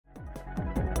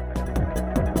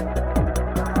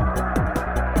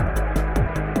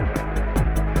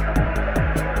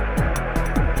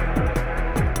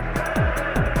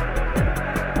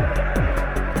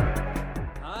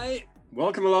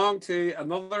welcome along to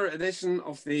another edition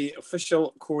of the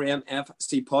official Coleraine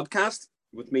FC podcast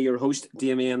with me, your host,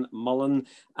 Damien Mullen,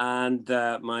 and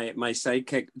my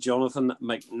sidekick, Jonathan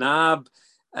McNabb.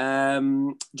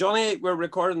 Johnny, we're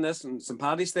recording this on St.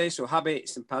 Paddy's Day, so happy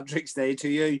St. Patrick's Day to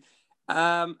you.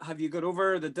 Have you got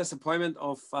over the disappointment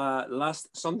of last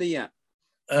Sunday yet?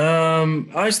 I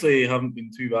actually haven't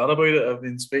been too bad about it. I've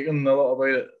been speaking a lot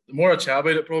about it. The more I chat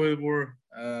about it, probably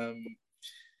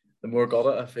the more got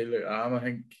it I feel like I am. I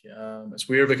think it's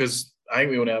weird because I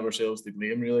think we only have ourselves to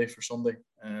blame really for Sunday.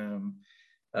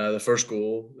 The first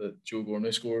goal that Joe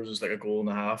Gormley scores is like a goal and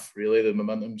a half. Really, the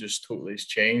momentum just totally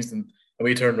changed, and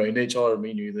we turned around to each other.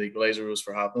 We knew the equaliser was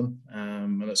for happening,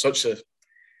 and it's such a.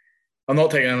 I'm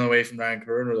not taking anything away from Ryan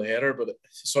Curran or the header, but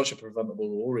it's such a preventable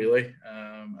goal, really.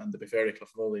 And to be fair to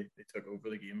Cliftonville, they took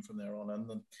over the game from there on in.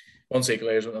 And once the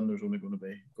equaliser went in, there's only going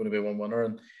to be one winner.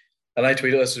 And I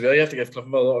tweeted this as well. You have to give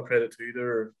Cliftonville a lot of credit too.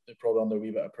 They're probably under a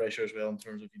wee bit of pressure as well in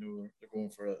terms of they're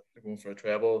going for a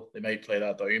treble. They might play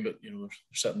that down, but they're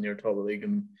sitting near top of the league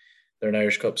and they're an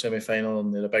Irish Cup semi final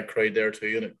and they had a big crowd there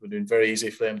too. And it would have been very easy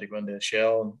for them to go into a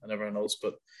shell and everyone else,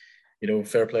 but.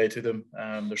 Fair play to them.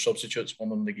 Their substitutes won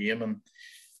them the game, and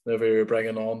whenever you're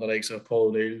bringing on the likes of Paul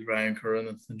O'Neill, Ryan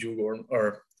Curran, and Joe Gordon,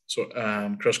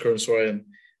 Chris Curran,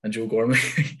 and Joe Gormley,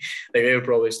 they would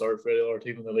probably start for any other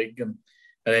team in the league. And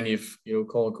then you've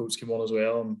Colin Coates came on as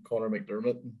well, and Conor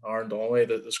McDermott and Aaron Donnelly.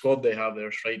 The squad they have there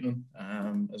is frightening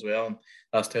as well, and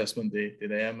that's testament to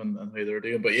them and how they're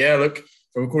doing. But yeah, look,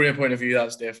 from a Coleraine point of view,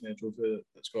 that's definitely a trophy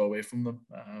that's got away from them.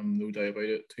 No doubt about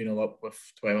it. 2-0 up with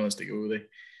 20 minutes to go.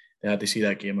 They had to see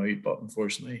that game out, but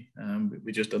unfortunately,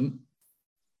 we just didn't.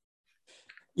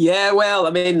 Yeah, well,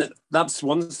 I mean, that's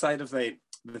one side of the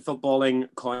footballing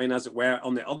coin, as it were.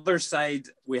 On the other side,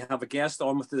 we have a guest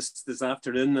on with us this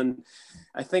afternoon, and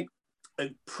I think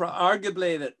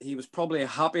arguably that he was probably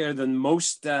happier than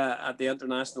most at the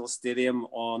International Stadium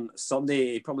on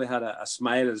Sunday. He probably had a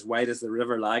smile as wide as the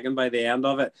River Lagan by the end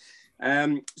of it.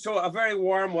 So a very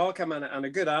warm welcome and a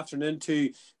good afternoon to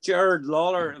Gerard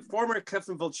Lawler, former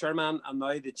Cliftonville chairman and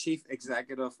now the chief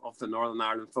executive of the Northern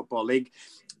Ireland Football League.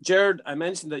 Gerard, I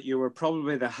mentioned that you were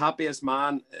probably the happiest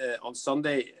man on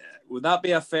Sunday. Would that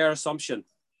be a fair assumption?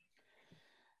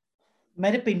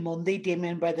 Might have been Monday,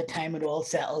 Damien, by the time it all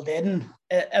settled in,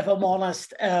 if I'm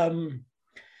honest.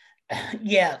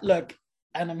 Yeah, look,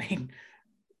 and I mean,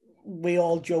 we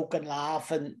all joke and laugh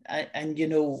and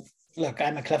look,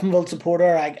 I'm a Cliftonville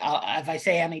supporter. If I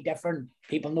say any different,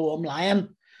 people know I'm lying.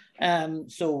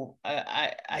 So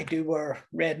I do wear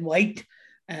red and white.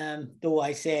 Though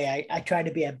I say I try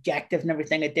to be objective and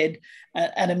everything I did.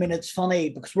 And I mean, it's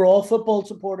funny because we're all football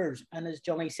supporters. And as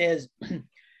Johnny says,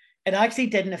 it actually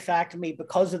didn't affect me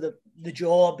because of the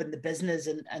job and the business.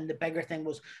 And the bigger thing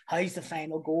was, how's the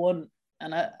final going?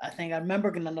 And I think I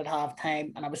remember going in at half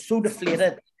time and I was so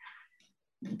deflated.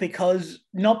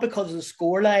 Not because of the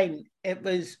scoreline, it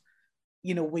was,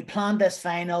 we planned this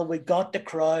final, we got the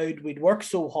crowd, we'd worked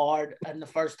so hard, and the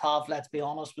first half, let's be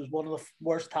honest, was one of the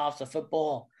worst halves of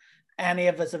football any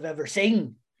of us have ever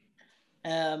seen.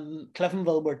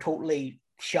 Cliftonville were totally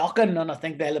shocking, and I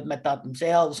think they'll admit that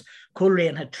themselves.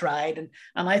 Coleraine had tried, and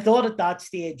I thought at that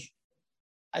stage,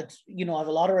 I have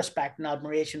a lot of respect and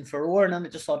admiration for Oran, and I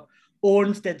just thought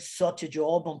Oran's did such a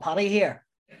job on Paddy here.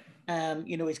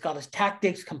 He's got his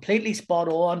tactics completely spot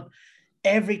on.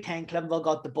 Every time Cliftonville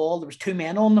got the ball, there was two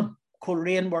men on them.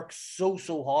 Coleraine worked so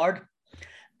hard.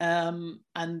 And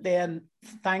then,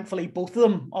 thankfully, both of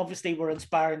them obviously were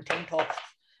inspiring team talks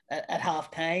at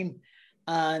half time.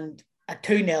 And at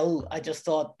 2-0, I just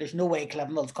thought, there's no way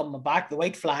Cliftonville's coming back. The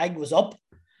white flag was up.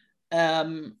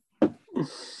 And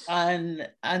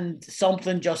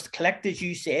something just clicked, as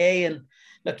you say. And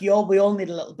look, we all need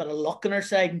a little bit of luck on our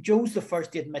side. And Joe's the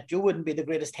first to admit Joe wouldn't be the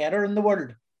greatest header in the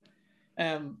world.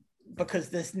 Because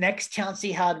this next chance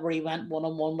he had where he went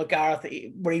one-on-one with Gareth,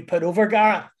 where he put over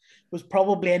Gareth, was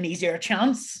probably an easier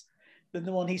chance than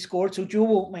the one he scored. So Joe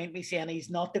won't mind me saying he's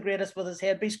not the greatest with his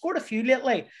head, but he scored a few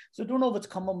lately. So I don't know if it's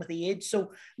coming with the age.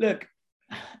 So look,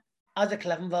 as a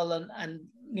Cliftonville and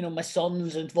my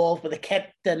son's involved with the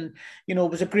kit, and it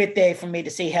was a great day for me to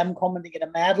see him coming to get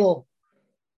a medal,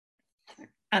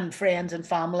 and friends and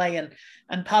family,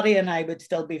 and Paddy and I would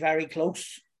still be very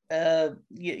close. So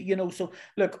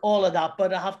look, all of that,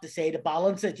 but I have to say, to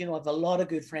balance it, I have a lot of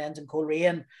good friends in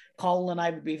Coleraine. Colin and I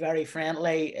would be very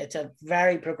friendly. It's a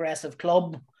very progressive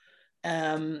club,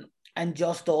 and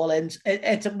just all in.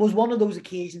 It was one of those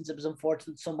occasions. It was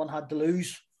unfortunate someone had to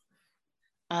lose,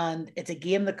 and it's a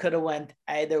game that could have went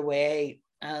either way.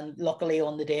 And luckily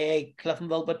on the day,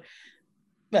 Cliftonville, but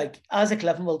like as a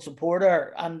Cliftonville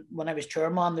supporter, and when I was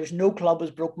chairman, there's no club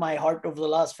has broke my heart over the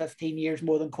last 15 years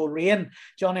more than Coleraine.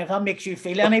 Johnny, if that makes you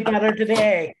feel any better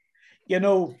today, you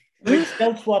know, we'd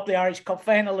still swap the Irish Cup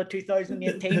final of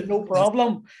 2018, no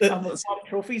problem. And we'll swap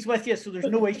trophies with you, so there's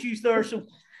no issues there. So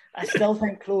I still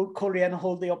think Coleraine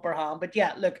hold the upper hand. But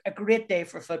yeah, look, a great day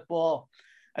for football,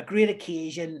 a great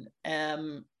occasion.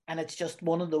 And it's just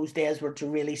one of those days where it's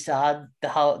really sad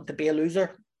to be a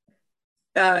loser.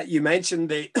 You mentioned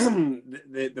the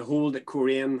the hold that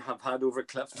Coleraine have had over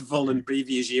Cliftonville in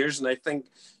previous years, and I think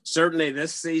certainly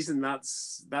this season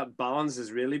that balance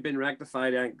has really been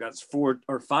rectified. I think that's 4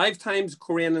 or 5 times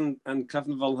Coleraine and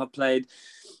Cliftonville have played,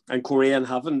 and Coleraine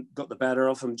haven't got the better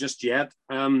of them just yet.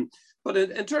 But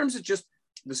in terms of just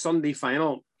the Sunday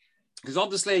final, because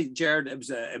obviously, Jared, it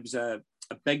was a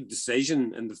big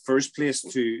decision in the first place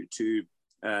to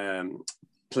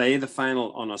play the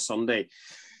final on a Sunday.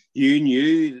 You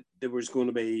knew there was going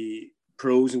to be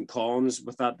pros and cons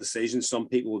with that decision. Some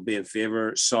people would be in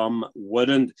favour, some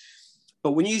wouldn't.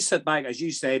 But when you sit back, as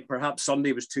you say, perhaps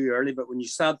Sunday was too early, but when you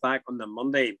sat back on the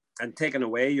Monday and taken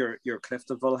away your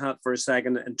Cliftonville hat for a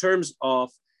second, in terms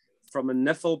of from a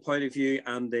NIFL point of view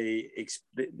and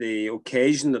the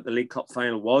occasion that the League Cup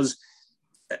final was,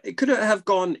 it could have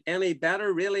gone any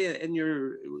better, really, in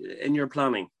your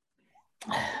planning.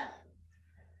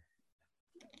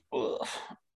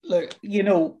 Look, you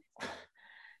know,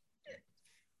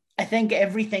 I think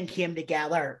everything came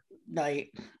together. Now, it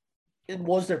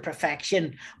was their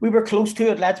perfection. We were close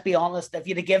to it, let's be honest. If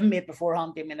you'd have given me it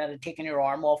beforehand, I mean, I'd have taken your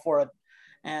arm off for it.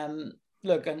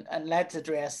 Look, and let's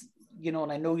address, you know,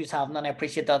 and I know you haven't, and I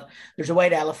appreciate that. There's a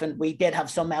white elephant. We did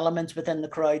have some elements within the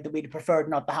crowd that we'd preferred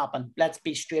not to happen. Let's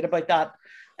be straight about that.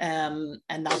 And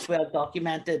that's well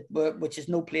documented, which is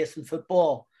no place in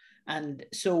football. And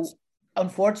so,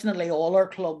 unfortunately, all our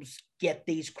clubs get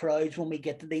these crowds when we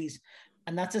get to these,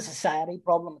 and that's a society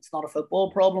problem. It's not a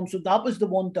football problem. So that was the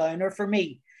one downer for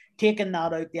me. Taking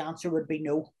that out, the answer would be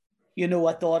no. You know,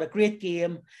 I thought a great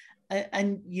game,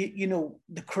 and you know,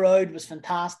 the crowd was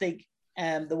fantastic.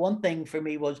 The one thing for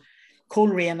me was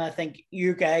Coleraine. I think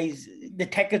you guys, the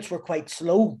tickets were quite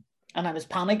slow, and I was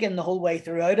panicking the whole way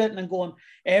throughout it, and I'm going,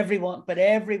 everyone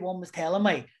was telling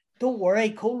me, don't worry,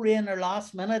 Coleraine are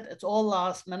last minute. It's all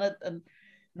last minute. And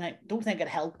I don't think it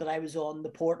helped that I was on the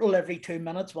portal every 2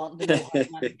 minutes wanting to know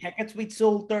how many tickets we'd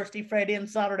sold Thursday, Friday and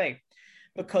Saturday.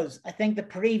 Because I think the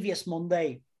previous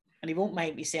Monday, and he won't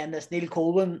mind me saying this, Neil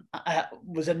Colwyn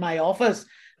was in my office,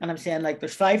 and I'm saying, like,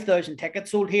 there's 5,000 tickets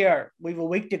sold here. We've a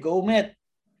week to go, mate.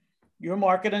 Your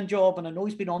marketing job. And I know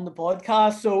he's been on the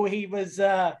podcast. So he was,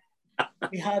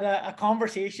 we had a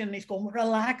conversation. He's going,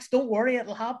 relax, don't worry,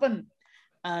 it'll happen.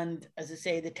 And as I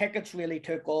say, the tickets really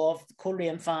took off. The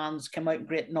Coleraine fans came out in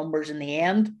great numbers in the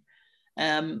end.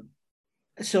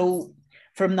 So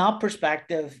from that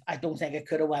perspective, I don't think it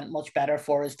could have went much better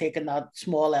for us, taking that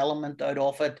small element out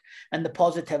of it and the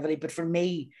positivity. But for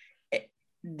me,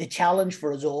 the challenge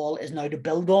for us all is now to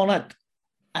build on it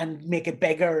and make it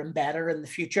bigger and better in the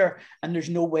future. And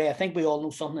there's no way, I think we all know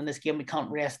something in this game, we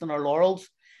can't rest on our laurels.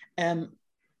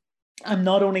 I'm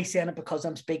not only saying it because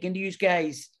I'm speaking to you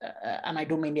guys, and I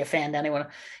don't mean to offend anyone.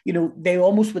 You know, they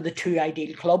almost were the two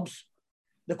ideal clubs.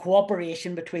 The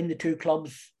cooperation between the two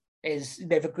clubs they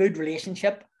have a good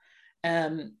relationship.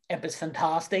 It was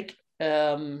fantastic.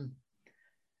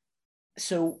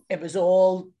 So it was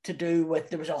all to do with,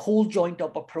 there was a whole joint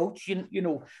up approach. You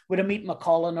know, with a meeting with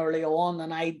Colin early on,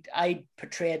 and I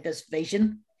portrayed this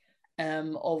vision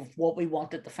of what we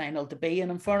wanted the final to be. And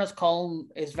in fairness, Colin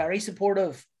is very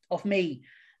supportive of me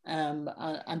and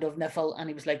of NIFL, and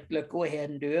he was like, look, go ahead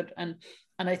and do it. And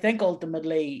I think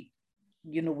ultimately,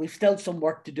 you know, we've still some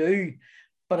work to do,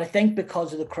 but I think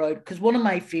because of the crowd, because one of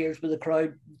my fears with the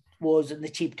crowd was in the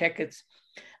cheap tickets,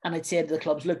 and I'd say to the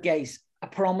clubs, look guys, I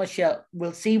promise you,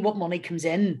 we'll see what money comes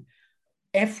in.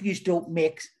 If you don't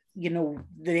make, you know,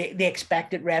 the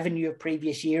expected revenue of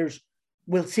previous years,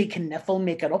 we'll see can NIFL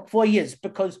make it up for you,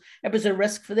 because it was a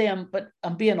risk for them. But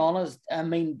I'm being honest, I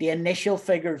mean, the initial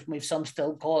figures, we've still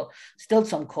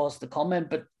some costs to come in,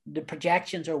 but the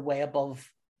projections are way above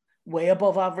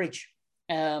average.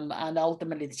 And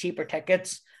ultimately the cheaper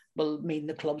tickets will mean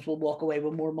the clubs will walk away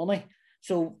with more money.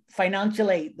 So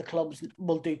financially, the clubs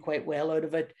will do quite well out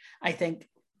of it. I think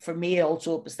for me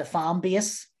also, it was the fan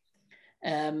base,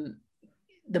 the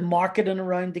marketing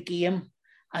around the game,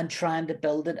 and trying to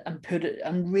build it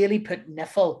and really put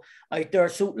NIFL out there.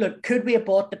 So look, could we have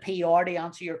bought the PR to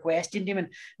answer your question, Damon?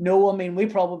 No, I mean, we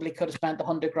probably could have spent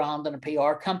 $100,000 on a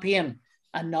PR campaign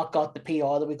and not got the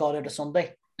PR that we got out of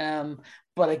Sunday.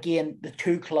 But again, the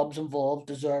two clubs involved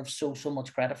deserve so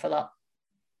much credit for that.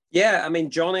 Yeah, I mean,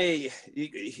 Johnny,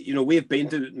 we've been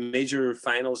to major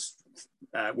finals.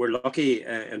 We're lucky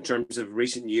in terms of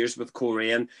recent years with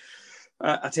Coleraine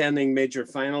attending major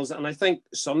finals, and I think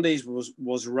Sundays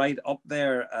was right up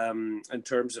there in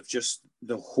terms of just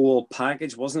the whole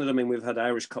package, wasn't it? I mean, we've had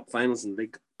Irish Cup finals and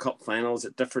League Cup finals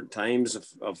at different times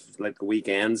of like the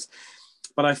weekends,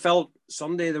 but I felt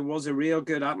Sunday there was a real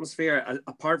good atmosphere.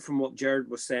 Apart from what Jared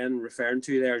was saying, referring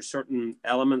to there, certain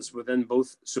elements within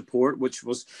both support, which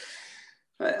was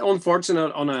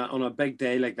unfortunate on a big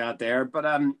day like that there. But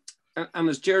and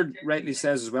as Jared rightly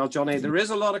says as well, Johnny, there is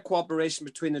a lot of cooperation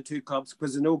between the two clubs,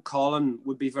 because I know Colin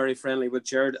would be very friendly with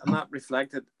Jared, and that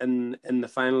reflected in the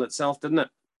final itself, didn't it?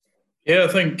 Yeah, I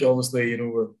think obviously,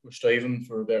 we're striving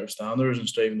for better standards and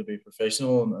striving to be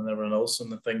professional and everyone else.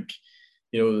 And I think,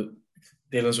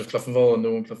 dealings with Cliftonville and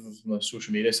knowing Cliftonville from the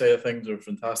social media side of things are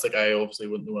fantastic. I obviously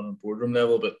wouldn't know on a boardroom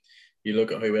level, but you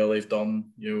look at how well they've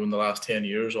done, in the last 10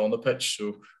 years on the pitch.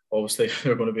 So obviously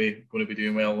they're going to be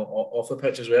doing well off the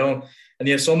pitch as well. And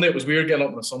yeah, Sunday, it was weird getting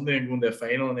up on a Sunday and going to a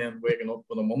final and then waking up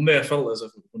on a Monday. I felt as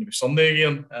if it was going to be Sunday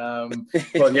again.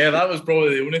 But yeah, that was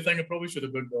probably the only thing. I probably should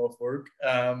have booked off work.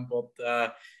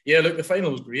 Yeah, look, the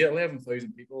final was great.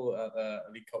 11,000 people at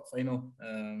a League Cup final.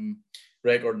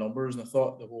 Record numbers, and I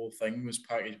thought the whole thing was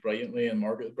packaged brilliantly and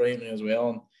marketed brilliantly as well.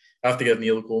 And I have to give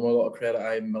Neil Goma a lot of credit.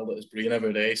 I milled at his brain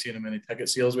every day, seeing how many ticket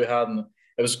sales we had, and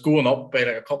it was going up by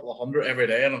like a couple of hundred every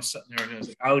day. And I'm sitting there and I was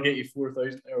like, "I'll get you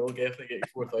 4,000, or I'll definitely get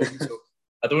you 4,000." So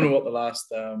I don't know what the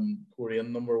last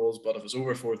Korean number was, but if it's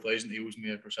over 4,000, he owes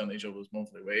me a percentage of his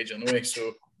monthly wage anyway.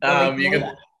 So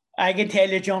I can tell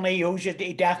you, Johnny,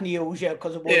 he definitely owes you,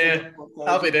 because it was. Yeah,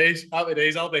 happy days.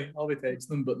 I'll be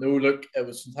texting him. But no, look, it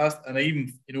was fantastic, and I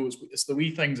even, it's the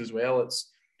wee things as well.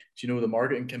 It's, the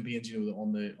marketing campaigns,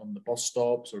 on the bus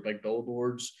stops or big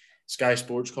billboards. Sky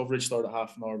Sports coverage started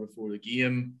half an hour before the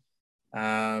game,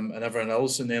 and everyone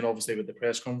else, and then obviously with the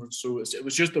press conference. So it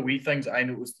was just the wee things. I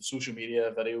noticed the social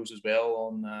media videos as well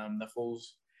on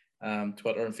Niffles.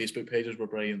 Twitter and Facebook pages were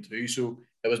brilliant too. So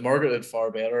it was marketed far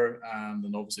better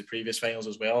than obviously previous finals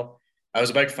as well. I'm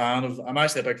actually a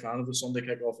big fan of the Sunday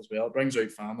kickoff as well. It brings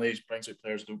out families, brings out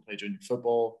players who don't play junior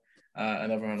football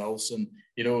and everyone else. And,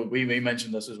 we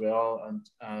mentioned this as well.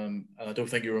 And I don't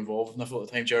think you were involved in it at the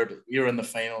time, Jared. We were in the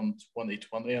final in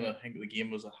 2020, and I think the game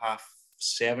was a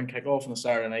 7:30 kickoff on a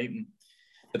Saturday night. And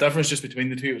the difference just between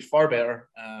the two was far better.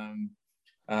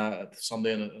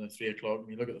 Sunday and at 3 o'clock, and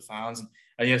you look at the fans,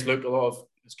 and yes, look, a lot of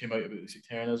this came out about the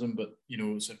sectarianism, but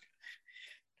it's like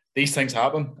these things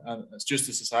happen, and it's just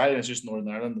a society, and it's just Northern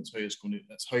Ireland. That's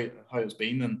how it's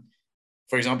been. And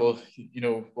for example,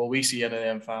 will we see any of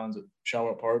them fans at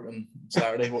Shamrock Park on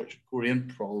Saturday watch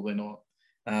Korean? Probably not.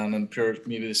 And I'm sure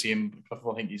maybe the same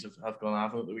Cliftonville Hinkies have gone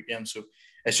after at the weekend. So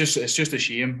it's just a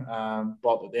shame.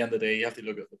 But at the end of the day, you have to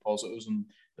look at the positives, and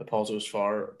the positives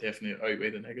far definitely outweigh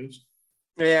the negatives.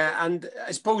 Yeah, and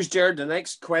I suppose, Jared, the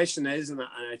next question is, and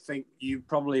I think you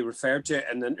probably referred to it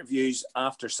in interviews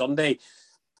after Sunday,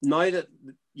 now that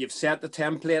you've set the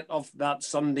template of that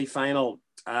Sunday final,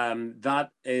 that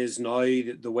is now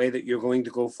the way that you're going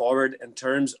to go forward in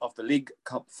terms of the League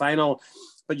Cup final.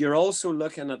 But you're also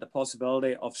looking at the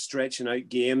possibility of stretching out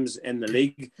games in the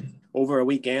league over a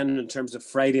weekend in terms of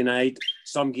Friday night,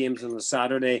 some games on a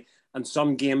Saturday, and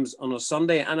some games on a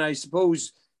Sunday. And I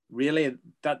suppose really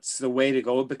that's the way to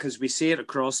go, because we see it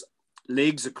across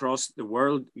leagues across the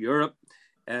world, Europe,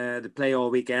 they play all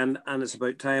weekend, and it's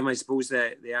about time, I suppose,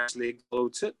 the Irish League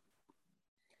floats it.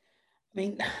 I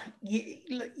mean,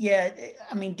 yeah,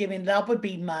 I mean, Damien, that would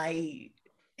be my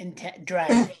intent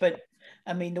drive, but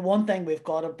I mean, the one thing we've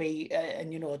got to be,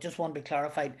 and I just want to be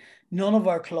clarified, none of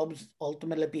our clubs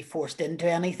ultimately be forced into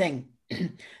anything.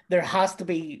 There has to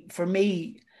be, for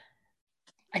me,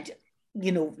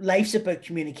 life's about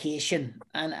communication,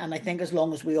 and I think as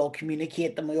long as we all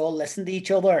communicate and we all listen to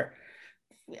each other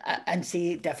and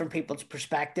see different people's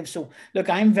perspectives. So look,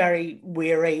 I'm very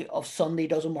wary of Sunday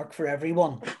doesn't work for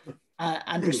everyone,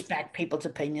 and respect people's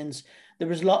opinions. There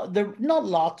was there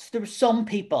were some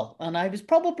people, and I was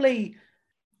probably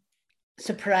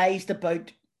surprised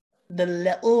about the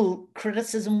little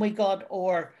criticism we got,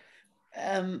 or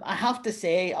I have to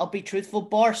say, I'll be truthful,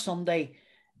 bar Sunday.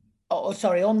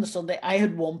 On the Sunday, I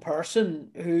had one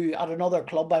person who, at another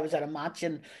club, I was at a match,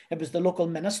 and it was the local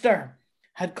minister,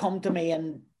 had come to me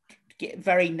and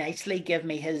very nicely give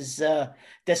me his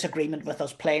disagreement with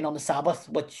us playing on the Sabbath,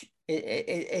 which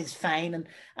is fine,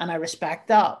 and I respect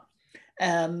that.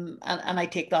 And I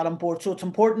take that on board. So it's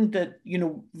important that,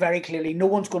 very clearly, no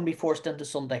one's going to be forced into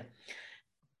Sunday.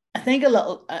 I think a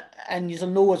little, and you'll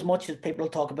know as much as people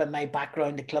talk about my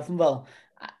background at Cliftonville,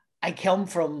 I come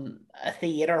from a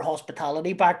theatre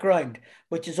hospitality background,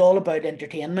 which is all about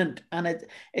entertainment. And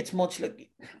it's much like,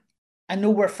 I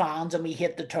know we're fans and we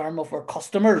hate the term of we're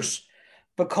customers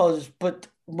but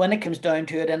when it comes down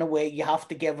to it, in a way, you have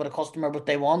to give the customer what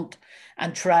they want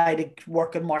and try to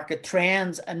work and market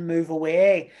trends and move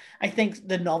away. I think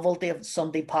the novelty of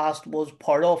Sunday past was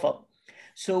part of it.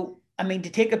 So, I mean, to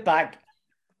take it back,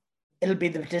 it'll be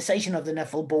the decision of the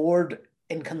NIFL board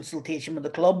in consultation with the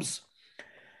clubs.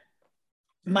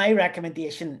 My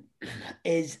recommendation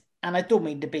is, and I don't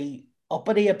mean to be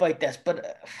uppity about this,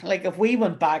 but like if we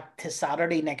went back to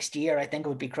Saturday next year, I think it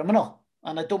would be criminal.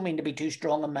 And I don't mean to be too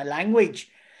strong in my language.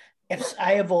 If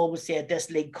I have always said this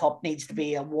League Cup needs to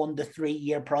be a 1 to 3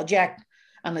 year project.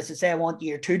 And as I say, I want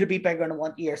year 2 to be bigger and I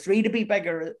want year 3 to be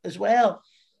bigger as well.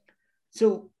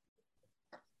 So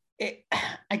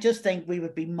I just think we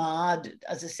would be mad,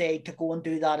 as I say, to go and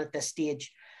do that at this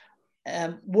stage.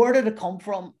 Where did it come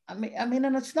from? I mean,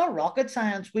 and it's not rocket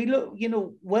science. We look,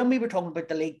 when we were talking about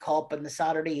the League Cup and the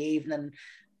Saturday evening,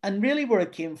 and really where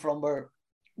it came from, where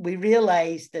we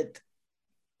realised that,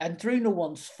 and through no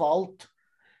one's fault,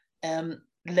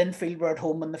 Linfield were at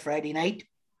home on the Friday night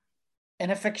in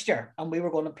a fixture, and we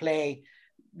were going to play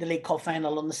the League Cup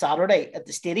final on the Saturday at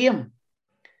the stadium.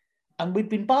 And we'd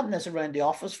been batting this around the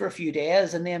office for a few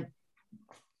days, and then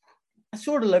I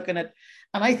sort of looking at,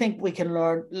 and I think we can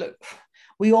learn. Look,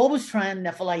 we always try and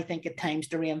NIFL, I think, at times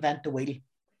to reinvent the wheel.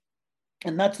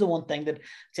 And that's the one thing that I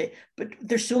say, but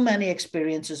there's so many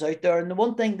experiences out there. And the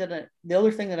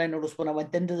other thing that I noticed when I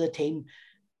went into the team,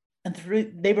 and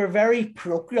they were very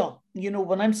parochial.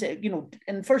 When I'm saying,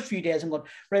 in the first few days, I'm going,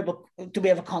 right, but do we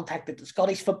have a contact at the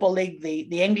Scottish Football League,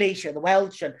 the English or the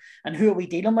Welsh, and who are we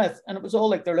dealing with? And it was all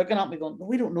like, they're looking at me going,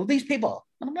 we don't know these people.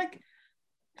 And I'm like,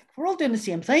 we're all doing the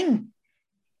same thing.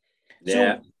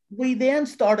 Yeah. So we then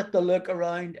started to look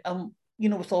around and, we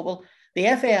thought, well, the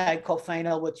FAI Cup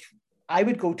final, which I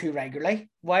would go to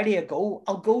regularly. Why do you go?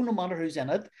 I'll go no matter who's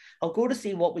in it. I'll go to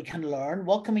see what we can learn.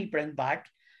 What can we bring back?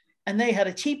 And they had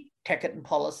a cheap ticketing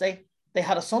policy. They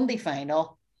had a Sunday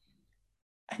final.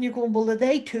 And you're going, well, are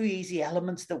they two easy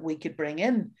elements that we could bring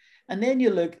in? And then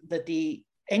you look that the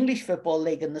English Football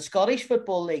League and the Scottish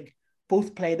Football League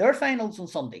both play their finals on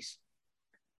Sundays.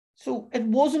 So it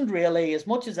wasn't really, as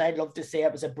much as I'd love to say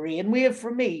it was a brainwave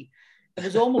for me, it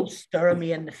was almost staring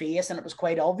me in the face, and it was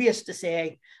quite obvious to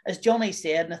say, as Johnny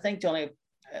said, and I think Johnny,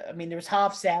 there was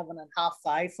 7:30 and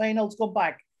 5:30 finals go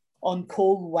back on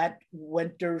cold, wet,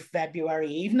 winter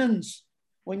February evenings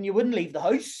when you wouldn't leave the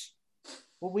house.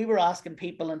 Well, we were asking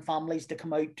people and families to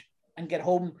come out and get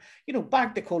home,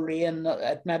 back to Coleraine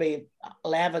at maybe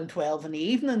 11, 12 in the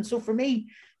evening. So for me,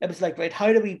 it was like, right,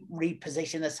 how do we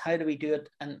reposition this? How do we do it?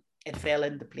 And it fell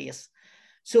into place.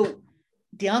 So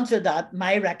the answer to that,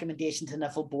 my recommendation to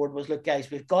NIFL board was, look,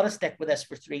 guys, we've got to stick with this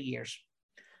for 3 years.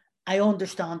 I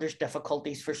understand there's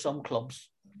difficulties for some clubs.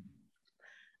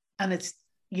 And it's,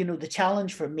 the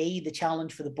challenge for me, the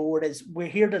challenge for the board is we're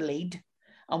here to lead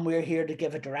and we're here to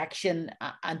give a direction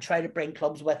and try to bring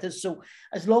clubs with us. So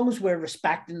as long as we're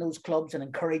respecting those clubs and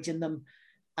encouraging them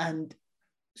and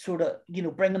sort of,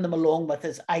 bringing them along with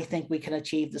us, I think we can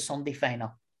achieve the Sunday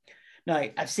final. Now,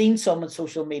 I've seen some on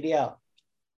social media,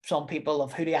 some people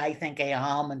of who do I think I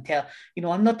am, and tell,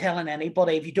 I'm not telling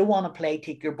anybody, if you don't want to play,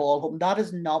 take your ball home. That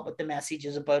is not what the message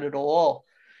is about at all.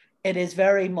 It is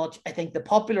very much, I think the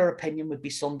popular opinion would be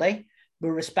Sunday.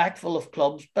 We're respectful of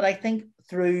clubs, but I think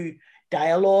through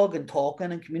dialogue and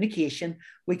talking and communication,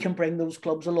 we can bring those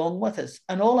clubs along with us.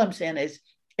 And all I'm saying is,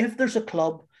 if there's a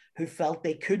club who felt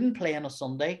they couldn't play on a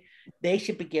Sunday, they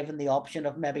should be given the option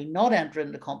of maybe not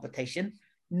entering the competition,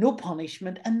 no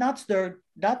punishment, and that's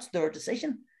their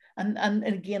decision. And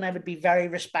again, I would be very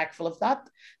respectful of that.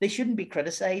 They shouldn't be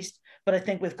criticised. But I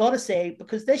think we've got to say,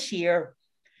 because this year,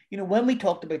 when we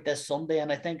talked about this Sunday,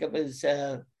 and I think it was,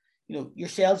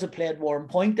 yourselves had played Warren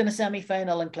Point in a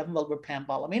semi-final and Cliftonville were playing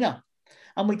Ballymena.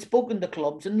 And we'd spoken to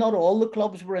clubs, and not all the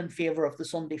clubs were in favour of the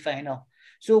Sunday final.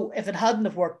 So if it hadn't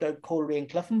have worked out Coleraine and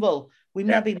Cliftonville, we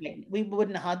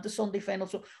wouldn't have had the Sunday final.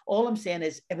 So all I'm saying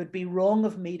is it would be wrong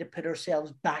of me to put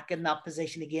ourselves back in that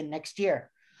position again next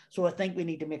year. So I think we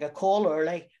need to make a call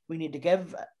early. We need to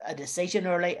give a decision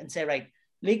early and say, right,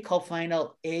 League Cup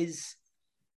final is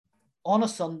on a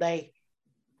Sunday.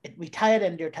 We tie it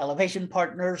into your television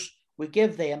partners. We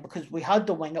give them, because we had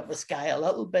to wing it with Sky a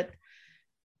little bit,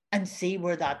 and see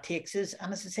where that takes us.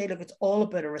 And as I say, look, it's all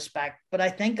about a respect. But I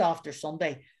think after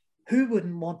Sunday, who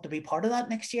wouldn't want to be part of that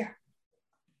next year?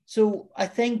 So I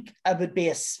think I would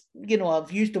be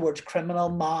I've used the words criminal,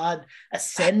 mad, a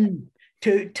sin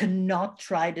to not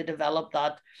try to develop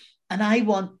that. And I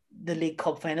want the League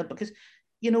Cup final because,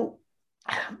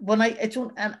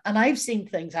 and I've seen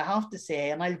things, I have to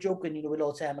say, and I'll joke, and we'll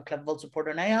all say I'm a Cliftonville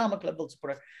supporter, and I am a Cliftonville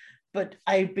supporter, but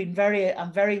I'm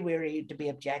very wary to be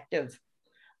objective.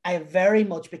 I very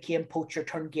much became poacher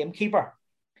turned gamekeeper.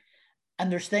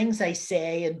 And there's things I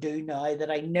say and do now that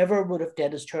I never would have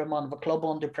did as chairman of a club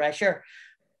under pressure.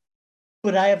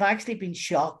 But I have actually been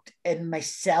shocked in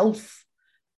myself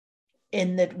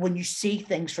in that when you see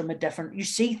things you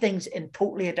see things in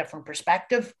totally a different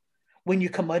perspective when you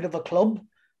come out of a club,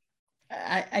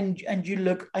 and you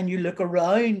look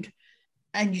around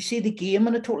and you see the game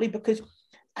in a totally, because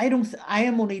I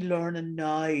am only learning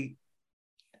now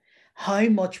how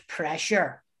much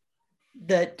pressure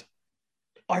that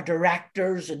our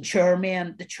directors and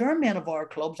the chairmen of our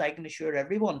clubs, I can assure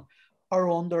everyone, are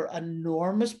under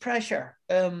enormous pressure.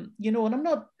 And I'm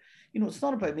not, it's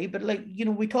not about me, but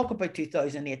we talk about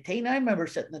 2018. I remember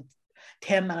sitting at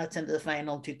 10 minutes into the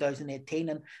final in 2018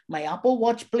 and my Apple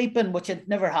Watch bleeping, which had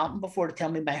never happened before, to tell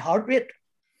me my heart rate.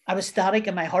 I was static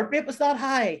and my heart rate was that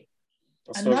high.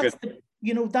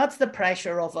 That's the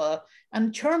pressure of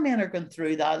and chairmen are going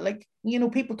through that.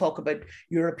 People talk about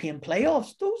European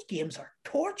playoffs. Those games are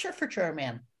torture for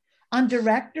chairmen and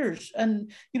directors.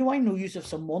 And, I know you have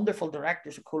some wonderful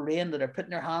directors of Korean that are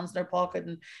putting their hands in their pocket.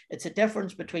 And it's a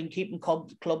difference between keeping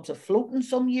clubs afloat in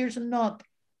some years and not.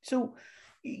 So,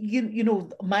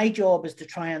 my job is to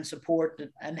try and support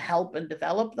and help and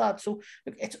develop that. So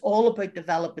it's all about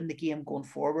developing the game going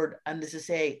forward. And as I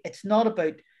say, it's not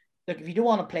about, if you don't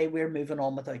want to play, we're moving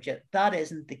on without you. That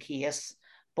isn't the case.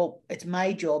 But it's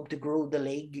my job to grow the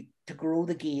league, to grow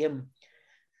the game.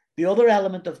 The other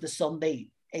element of the Sunday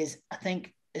is, I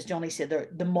think, as Johnny said,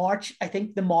 the March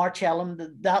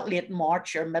element, that late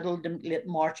March or middle to late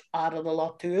March added a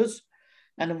lot to us.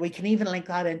 And we can even link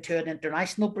that into an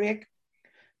international break.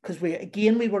 Because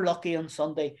we were lucky on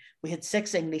Sunday. We had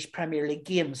 6 English Premier League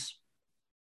games.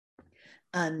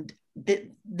 And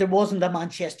there wasn't a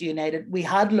Manchester United. We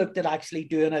had looked at actually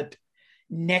doing it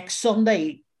next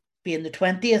Sunday, being the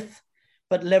 20th,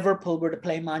 but Liverpool were to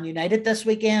play Man United this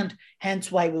weekend,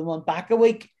 hence why we went back a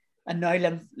week. And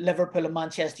now Liverpool and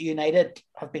Manchester United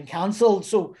have been cancelled.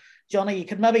 So, Johnny, you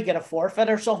could maybe get a forfeit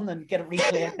or something and get a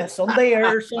replay this Sunday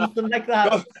or something like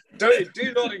that.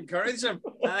 Do not encourage him.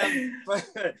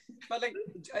 But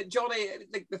Johnny,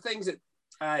 the things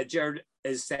that Jared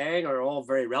is saying are all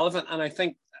very relevant. And I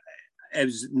think it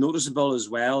was noticeable as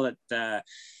well that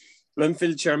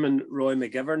Linfield chairman Roy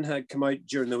McGivern had come out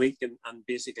during the week and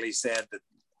basically said that,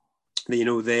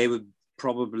 they would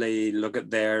probably look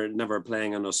at their never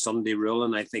playing on a Sunday rule.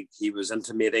 And I think he was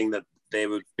intimating that they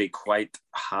would be quite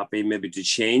happy maybe to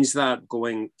change that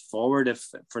going forward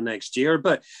for next year.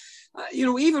 But,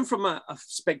 even from a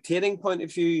spectating point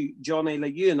of view, Johnny,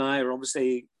 like you and I are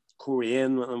obviously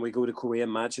Korean, and we go to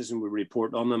Korean matches and we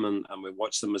report on them and we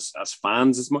watch them as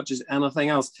fans as much as anything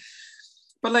else.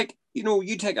 But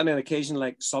you take on an occasion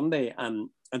like Sunday and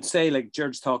say, like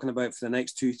George's talking about, for the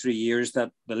next 2-3 years,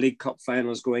 that the League Cup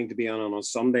final is going to be on a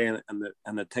Sunday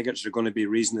and the tickets are going to be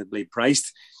reasonably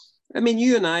priced. I mean,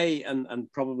 you and I,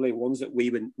 and probably ones that we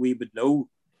would know,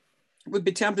 would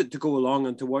be tempted to go along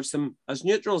and to watch them as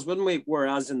neutrals, wouldn't we?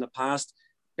 Whereas in the past,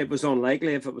 it was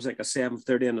unlikely if it was like a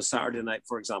 7:30 on a Saturday night,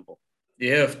 for example.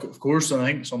 Yeah, of course. And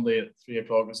I think Sunday at 3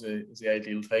 o'clock is the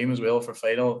ideal time as well for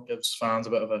final. It gives fans a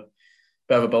bit of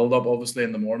a build-up, obviously,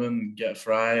 in the morning, get a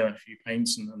fry and a few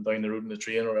pints and down the road in the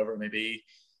train or whatever it may be.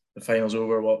 The final's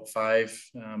over,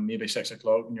 5, maybe 6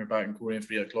 o'clock, and you're back in Korea at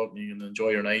 3 o'clock, and you can enjoy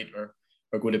your night or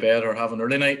go to bed or have an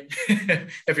early night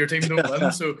if your team don't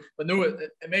win. So, but no,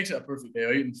 it makes it a perfect day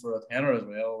out, and for a tenner as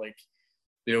well.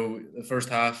 The first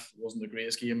half wasn't the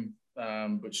greatest game,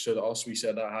 which to us, we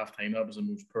said that half time that was the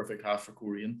most perfect half for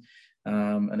Korean.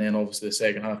 And then obviously the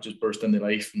second half just burst into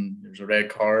life, and there was a red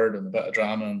card and a bit of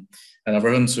drama and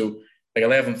everything. So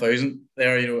 11,000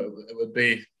 there, it would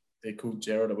be, they quote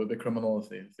Gerard, it would be criminal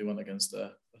if they went against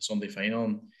a Sunday final.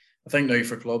 And I think now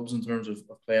for clubs in terms of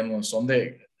playing on a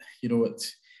Sunday,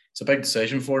 it's a big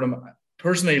decision for them.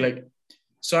 Personally,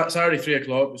 Saturday 3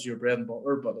 o'clock is your bread and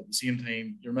butter, but at the same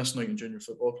time you're missing out on junior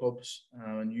football clubs.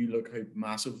 And you look how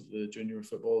massive the junior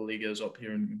football league is up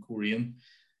here in Korean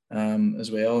as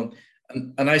well.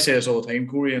 And I say this all the time,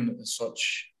 Korean as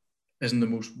such isn't the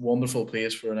most wonderful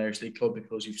place for an Irish League club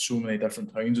because you've so many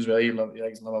different towns as well. You have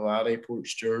Limavady,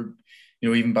 Portstewart,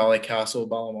 even Ballycastle,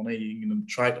 Ballymoney. You can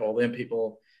attract all them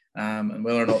people, and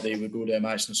whether or not they would go to a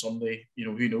match on Sunday,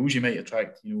 who knows? You might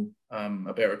attract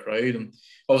a better crowd. And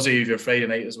obviously you have your Friday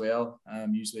night as well.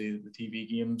 Usually the TV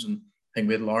games, and I think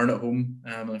we had Larne at home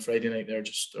on a Friday night there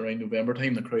just around November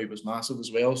time. The crowd was massive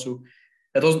as well. So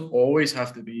it doesn't always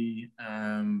have to be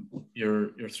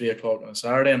your 3 o'clock on a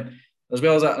Saturday. And as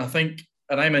well as that, and I think,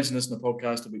 and I mentioned this in the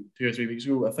podcast about 2 or 3 weeks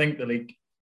ago, I think the league,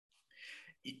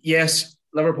 yes,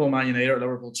 Liverpool, Man United, or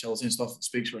Liverpool, Chelsea and stuff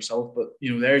speaks for itself, but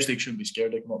the Irish League shouldn't be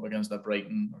scared to come up against that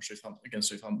Brighton or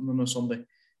Southampton on a Sunday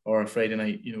or a Friday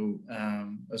night,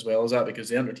 as well as that, because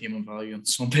the entertainment value on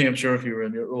Sunday, I'm sure if you were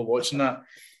in your role watching that,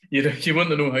 you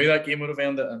wouldn't know how that game would have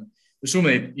ended. And there's so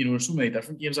many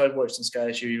different games I've watched in Sky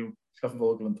this year.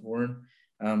 Cliftonville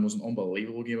Glentoran was an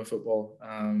unbelievable game of football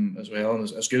as well,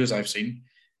 and as good as I've seen.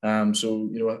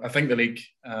 So I think the league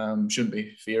shouldn't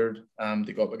be feared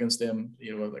to go up against them.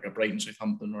 Like a Brighton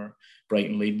Southampton or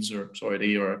Brighton Leeds or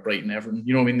a Brighton Everton.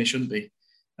 You know what I mean? They shouldn't be.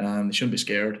 They shouldn't be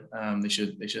scared. They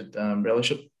should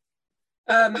relish it.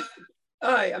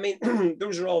 I mean,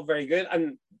 those are all very good.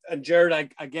 And Jared,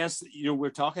 I guess we're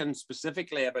talking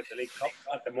specifically about the League Cup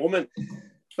at the moment.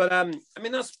 But I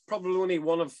mean, that's probably only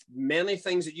one of many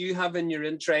things that you have in your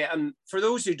in tray. And for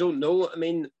those who don't know, I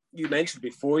mean, you mentioned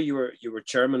before you were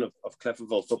chairman of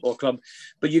Cliftonville Football Club,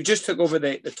 but you just took over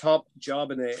the top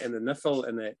job in the NIFL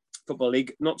in the Football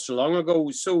League not so long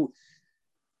ago. So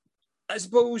I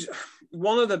suppose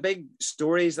one of the big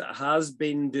stories that has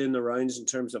been doing the rounds in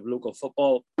terms of local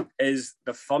football is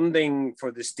the funding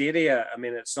for the stadia. I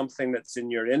mean, it's something that's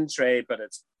in your in tray, but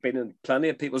it's been in plenty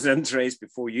of people's in trays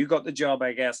before you got the job,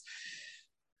 I guess.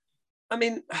 I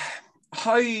mean,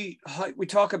 how we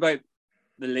talk about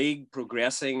the league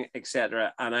progressing,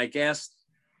 etc., and I guess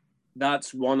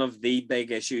that's one of the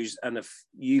big issues. And if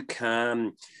you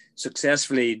can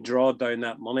successfully draw down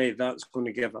that money, that's going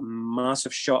to give a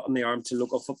massive shot in the arm to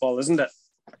local football, isn't it?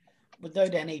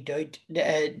 Without any doubt,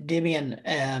 Damien.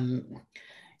 And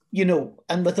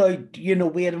without,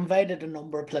 we had invited a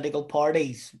number of political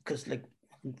parties because,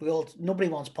 nobody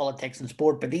wants politics in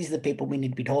sport, but these are the people we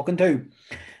need to be talking to.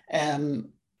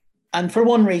 And for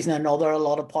one reason or another, a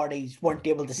lot of parties weren't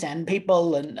able to send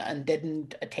people and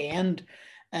didn't attend.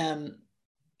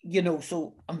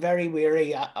 So I'm very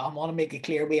wary. I want to make it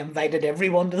clear we invited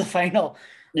everyone to the final.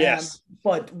 Yes.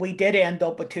 But we did end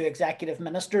up with 2 executive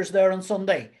ministers there on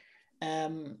Sunday.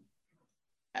 Both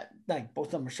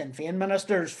of them are Sinn Féin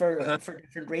ministers for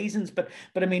different reasons. But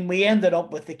I mean, we ended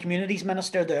up with the communities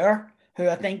minister there, who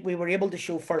I think we were able to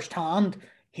show firsthand,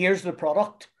 here's the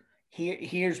product,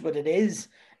 here's what it is.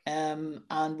 And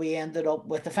we ended up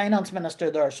with the finance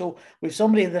minister there. So we've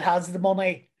somebody that has the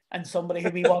money and somebody who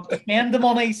we want to spend the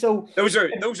money. So those are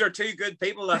 2 good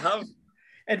people to have.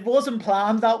 It wasn't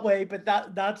planned that way, but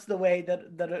that's the way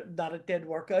that it did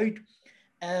work out.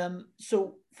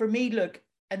 So for me, look,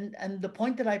 and the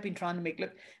point that I've been trying to make,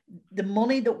 look, the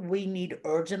money that we need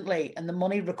urgently and the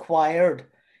money required,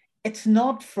 it's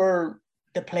not to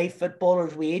play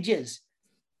footballers' wages.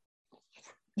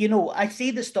 I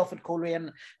see the stuff at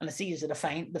Coleraine and I see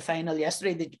the final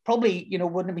yesterday that probably,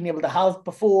 wouldn't have been able to have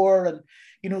before. And,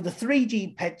 the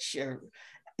 3G pitch,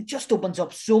 it just opens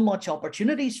up so much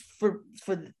opportunities for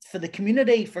the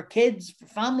community, for kids, for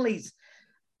families.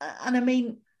 And I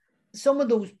mean, some of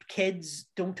those kids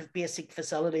don't have basic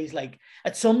facilities, like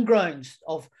at some grounds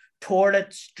of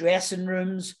toilets, dressing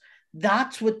rooms.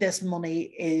 That's what this money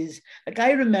is. Like,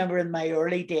 I remember in my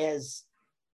early days,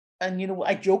 and,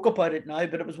 I joke about it now,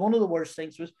 but it was one of the worst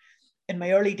things was in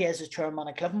my early days as chairman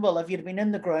at Cliftonville, if you'd been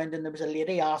in the ground and there was a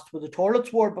lady asked where the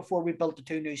toilets were before we built the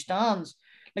 2 new stands,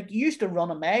 like, you used to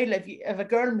run a mile. If a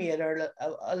girl made or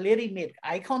a lady made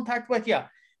eye contact with you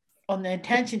on the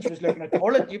intention she was looking at the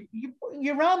toilet,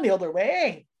 you ran the other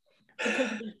way. Because,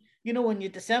 when you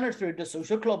descended through the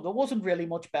social club, there wasn't really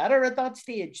much better at that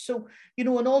stage. So,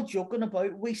 and all joking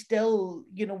about, we still,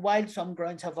 while some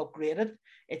grounds have upgraded,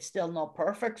 it's still not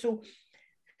perfect. So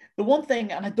the one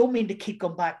thing, and I don't mean to keep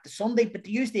going back to Sunday, but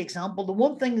to use the example, the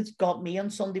one thing that's got me on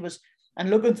Sunday was, and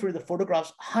looking through the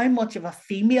photographs, how much of a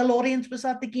female audience was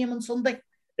at the game on Sunday?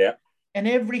 Yeah. And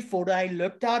every photo I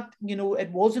looked at,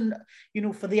 it wasn't,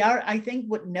 for the hour, I think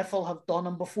what NIFL have done,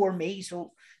 and before me,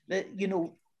 so that,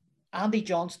 Andy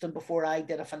Johnston before I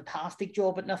did a fantastic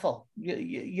job at NIFL,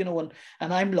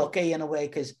 and I'm lucky in a way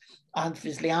because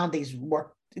obviously Andy's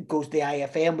work goes to the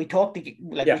IFA, and we talk to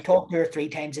 2 or 3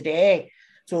 times a day.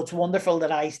 So it's wonderful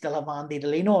that I still have Andy to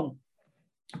lean on.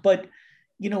 But,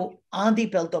 Andy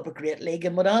built up a great league.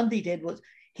 And what Andy did was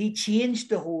he changed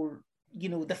the whole, the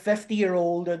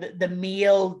 50-year-old or the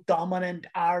male dominant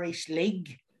Irish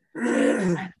league.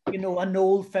 An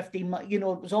old 50, it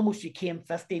was almost you came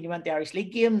 50 and you went to Irish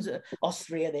League games. Us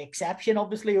 3 are the exception,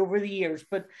 obviously, over the years.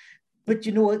 But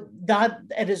that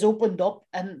it has opened up.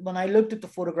 And when I looked at the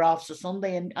photographs of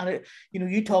Sunday, and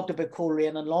you talked about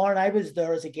Coleraine and Lauren, I was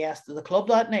there as a guest of the club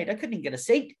that night. I couldn't get a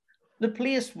seat. The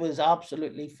place was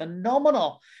absolutely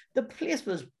phenomenal. The place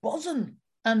was buzzing.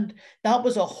 And that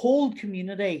was a whole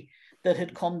community that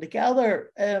had come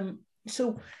together.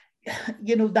 So,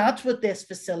 you know, that's what these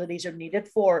facilities are needed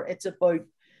for. It's about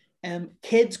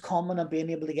kids coming and being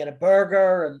able to get a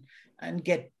burger and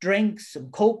get drinks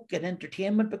and Coke and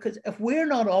entertainment, because if we're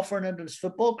not offering it as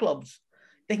football clubs,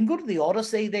 they can go to the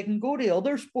Odyssey, they can go to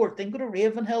other sport, they can go to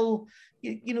Ravenhill,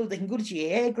 you know, they can go to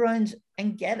GAA grounds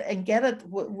and get it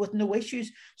with no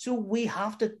issues. So we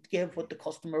have to give what the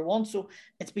customer wants. So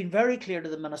it's been very clear to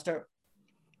the minister,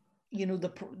 you know,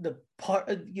 the part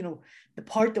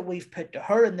that we've put to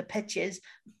her in the pitch is,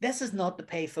 this is not to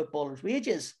pay footballers'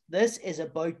 wages. This is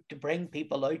about to bring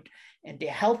people out into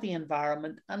a healthy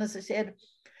environment. And as I said,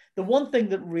 the one thing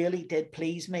that really did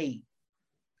please me,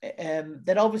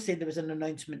 that obviously there was an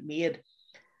announcement made,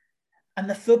 and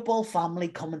the football family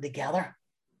coming together.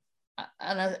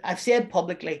 And I've said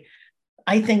publicly,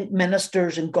 I think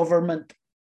ministers and government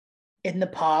in the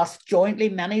past, jointly,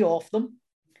 many of them,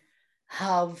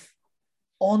 have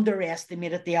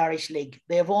underestimated the Irish League.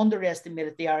 They have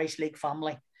underestimated the Irish League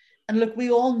family. And look,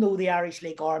 we all know the Irish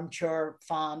League armchair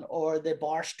fan or the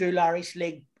barstool Irish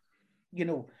League, you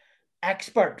know,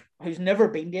 expert who's never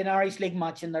been to an Irish League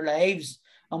match in their lives.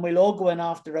 And we'll all go in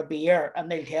after a beer and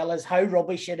they'll tell us how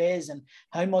rubbish it is and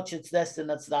how much it's this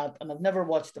and it's that. And I've never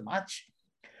watched a match.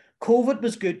 COVID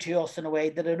was good to us in a way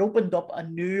that it opened up a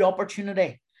new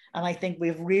opportunity. And I think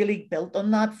we've really built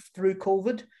on that through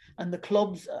COVID. And the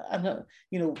clubs, and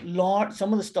you know,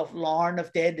 some of the stuff Lauren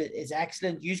have did is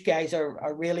excellent. You guys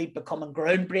are really becoming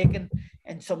groundbreaking,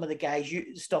 and some of the guys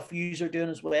stuff you are doing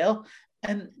as well.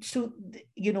 And so,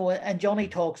 you know, and Johnny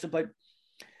talks about,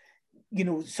 you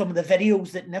know, some of the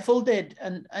videos that Niffle did,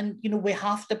 and you know, we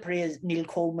have to praise Neil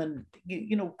Coleman,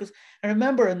 you know, because I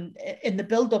remember in the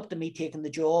build up to me taking the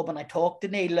job, and I talked to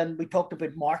Neil, and we talked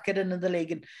about marketing in the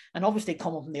league, and obviously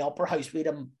coming from the Upper House, we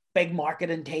had a big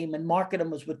marketing team, and marketing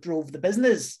was what drove the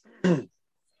business. And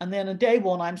then on day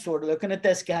one, I'm sort of looking at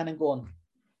this guy and going,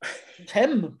 it's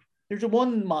him. There's a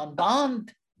one-man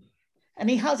band. And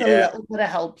he has a little bit of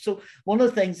help. So one of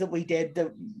the things that we did,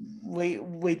 that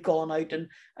we'd gone out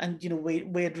and you know,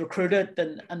 we had recruited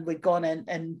and we'd gone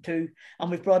into,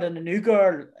 and we've brought in a new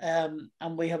girl, and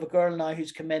we have a girl now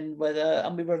who's come in with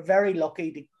and we were very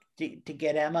lucky to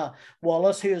get Emma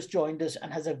Wallace, who has joined us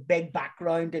and has a big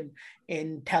background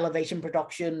in television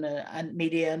production and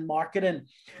media and marketing.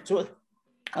 So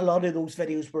a lot of those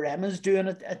videos were Emma's doing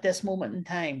it at this moment in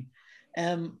time.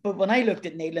 But when I looked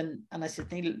at Neil and I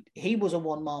said, Neil, he was a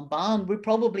one-man band. We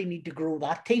probably need to grow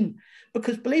that team,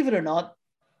 because believe it or not,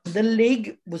 the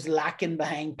league was lacking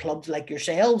behind clubs like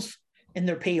yourselves in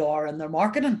their PR and their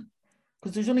marketing,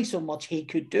 because there's only so much he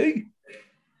could do.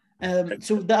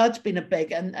 So that's been a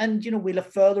big, and you know, we'll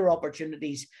have further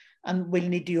opportunities, and we'll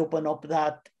need to open up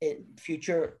that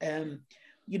future.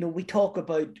 You know, we talk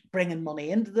about bringing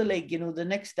money into the league. You know, the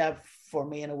next step for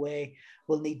me in a way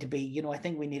will need to be, you know, I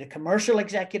think we need a commercial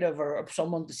executive or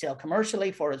someone to sell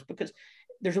commercially for us, because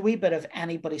there's a wee bit of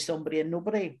anybody, somebody and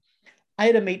nobody. I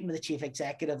had a meeting with the chief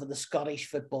executive of the Scottish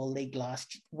Football League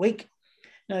last week.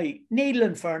 Now, Neil,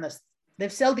 in fairness,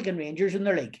 they've Celtic and Rangers in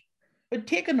their league, but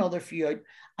take another few out.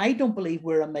 I don't believe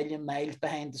we're a million miles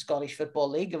behind the Scottish Football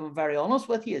League, if I'm very honest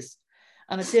with you.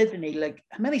 And I said to Neil, like,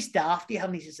 how many staff do you have?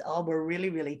 And he says, oh, we're really,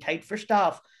 really tight for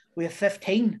staff. We have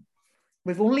 15.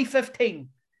 We've only 15.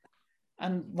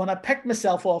 And when I picked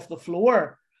myself off the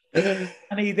floor, and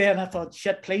I thought,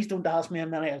 shit, please don't ask me how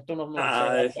many. I don't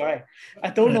know. Sorry. I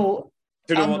don't know.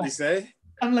 Do you know what they say?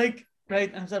 I'm like,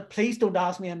 right. And I said, please don't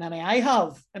ask me how many I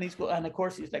have. And and of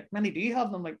course he's like, many do you have?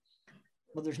 And I'm like,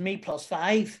 well, there's me plus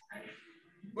 5.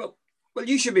 Well,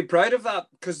 you should be proud of that,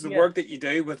 because the work that you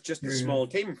do with just a small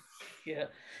team. Yeah.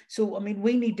 So, I mean,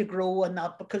 we need to grow on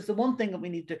that, because the one thing that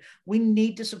we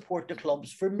need to support the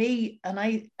clubs. For me, and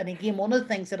again, one of the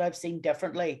things that I've seen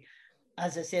differently,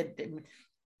 as I said,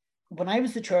 when I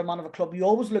was the chairman of a club, you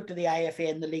always looked to the IFA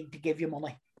and the league to give you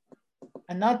money.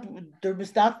 And that there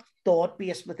was that thought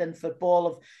base within football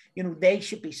of, you know, they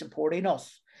should be supporting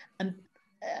us.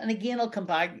 And again, I'll come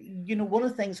back, you know, one of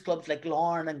the things clubs like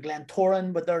Larne and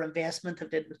Glentoran with their investment have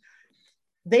did,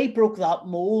 they broke that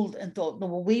mold and thought, no,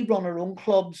 well, we run our own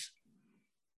clubs.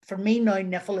 For me now,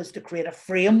 Niffle is to create a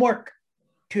framework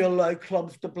to allow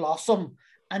clubs to blossom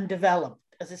and develop.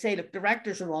 As I say, look,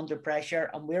 directors are under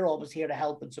pressure and we're always here to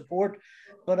help and support.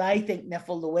 But I think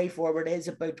Niffle, the way forward is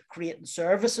about creating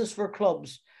services for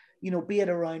clubs, you know, be it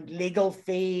around legal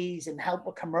fees and help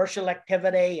with commercial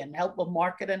activity and help with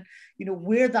marketing. You know,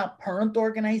 we're that parent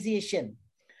organisation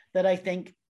that I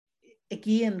think,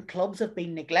 again, clubs have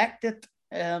been neglected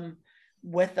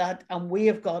with that, and we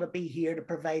have got to be here to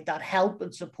provide that help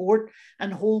and support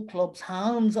and hold clubs'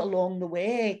 hands along the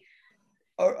way,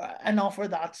 and offer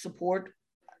that support.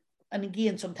 And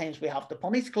again, sometimes we have to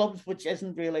punish clubs, which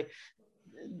isn't really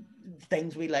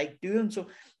things we like doing. So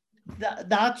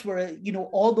that's where, you know,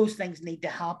 all those things need to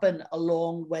happen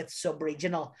along with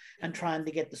sub-regional and trying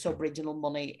to get the sub-regional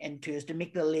money into us to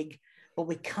make the league. But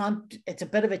we can't, it's a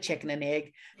bit of a chicken and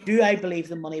egg. Do I believe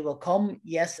the money will come?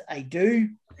 Yes, I do.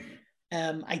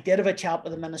 I did have a chat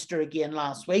with the minister again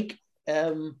last week.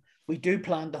 We do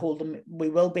plan to hold them. We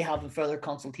will be having further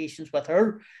consultations with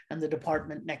her and the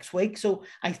department next week. So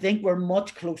I think we're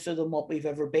much closer than what we've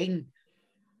ever been.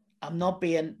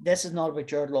 This is not about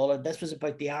Gerard Lawler. This was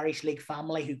about the Irish League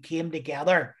family who came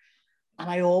together. And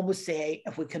I always say,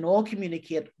 if we can all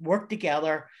communicate, work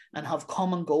together and have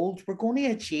common goals, we're going to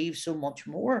achieve so much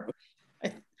more.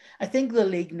 I think the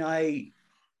league now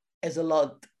is a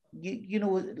lot, you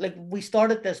know, like we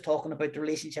started this talking about the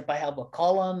relationship I have with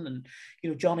Colin and, you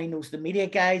know, Johnny knows the media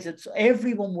guys. It's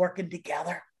everyone working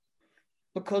together,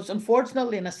 because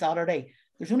unfortunately on a Saturday,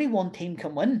 there's only one team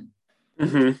can win.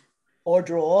 Mm-hmm. Or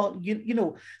draw. You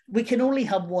know, we can only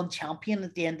have one champion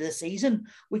at the end of the season.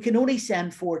 We can only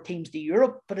send 4 teams to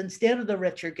Europe, but instead of the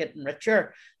richer getting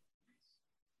richer,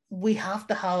 we have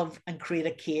to have and create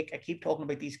a cake. I keep talking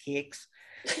about these cakes.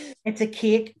 It's a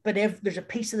cake, but if there's a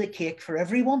piece of the cake for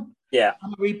everyone, yeah,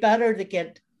 and we better to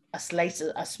get a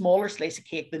smaller slice of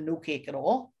cake than no cake at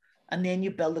all, and then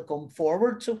you build it going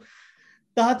forward. So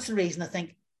that's the reason I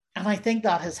think, and I think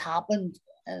that has happened.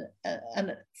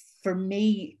 And for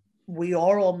me, we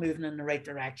are all moving in the right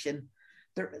direction.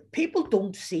 People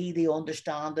don't see the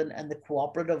understanding and the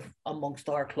cooperative amongst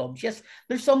our clubs. Yes,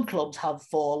 there's some clubs have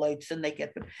fallouts and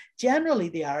but generally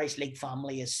the Irish League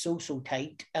family is so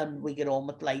tight, and we get on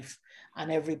with life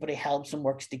and everybody helps and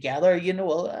works together. You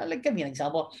know, I'll give you an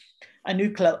example. I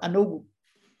know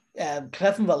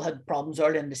Cliftonville had problems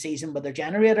early in the season with their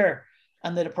generator,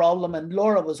 and they had a problem, and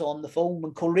Laura was on the phone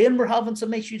when Coleraine were having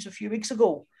some issues a few weeks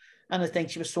ago. And I think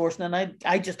she was sourcing, and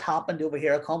I just happened to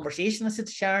overhear a conversation. I said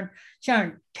to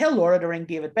Sharon, tell Laura to ring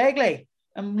David Begley.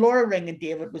 And Laura ringing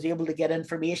David was able to get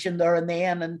information there and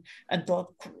then, and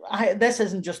thought, this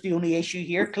isn't just the only issue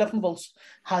here. Cliftonville's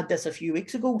had this a few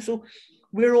weeks ago. So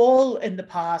we're all in the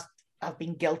past have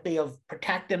been guilty of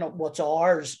protecting what's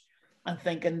ours and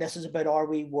thinking this is about our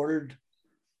wee world.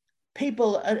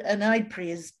 People, and I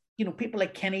praise, you know, people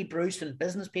like Kenny Bruce and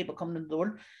business people coming into the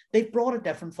world, they've brought a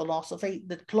different philosophy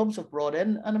that clubs have brought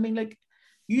in. And I mean, like,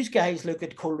 you guys look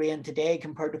at Coleraine today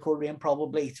compared to Coleraine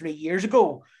probably 3 years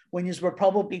ago, when you were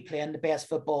probably playing the best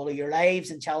football of your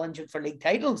lives and challenging for league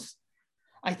titles.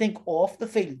 I think off the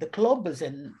field, the club is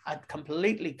in a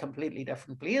completely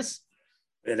different place.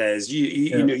 It is.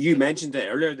 You know, you mentioned it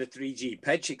earlier, the 3G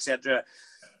pitch, etc.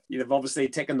 They've obviously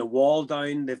taken the wall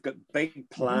down. They've got big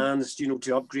plans, you know,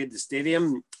 to upgrade the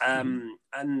stadium.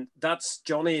 And that's,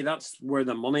 Johnny, that's where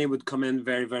the money would come in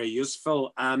very, very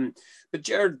useful. But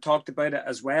Gerard talked about it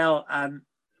as well. And,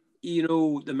 you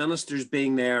know, the ministers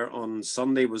being there on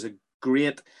Sunday was a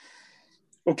great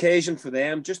occasion for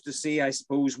them just to see, I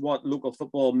suppose, what local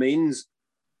football means,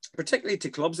 particularly to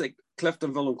clubs like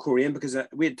Cliftonville and Coleraine, because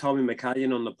we had Tommy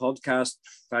McCallion on the podcast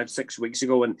 5-6 weeks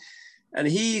ago, and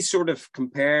he sort of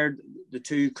compared the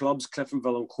two clubs,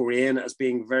 Cliftonville and Coleraine, as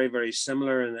being very, very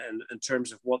similar in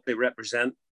terms of what they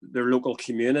represent, their local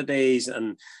communities,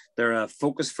 and they're a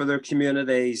focus for their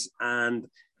communities. And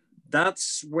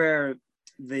that's where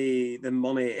the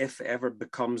money, if ever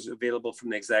becomes available from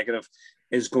the executive,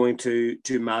 is going to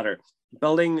matter.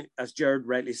 Building, as Gerard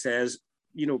rightly says,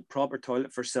 you know, proper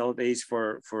toilet facilities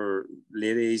for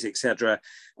ladies, etc.,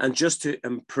 and just to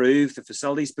improve the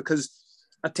facilities, because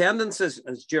attendances,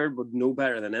 as Gerard would know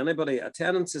better than anybody,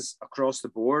 attendances across the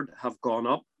board have gone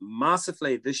up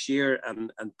massively this year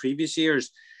and previous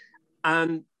years.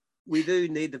 And we do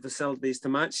need the facilities to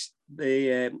match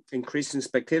the increase in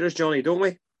spectators, Johnny, don't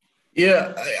we?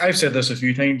 Yeah, I've said this a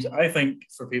few times. I think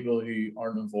for people who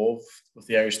aren't involved with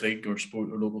the Irish League or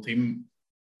sport or local team,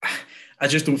 I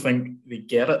just don't think they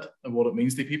get it and what it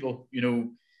means to people. You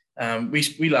know,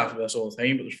 we laugh at this all the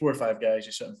time, but there's 4 or 5 guys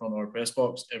who sit in front of our press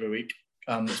box every week.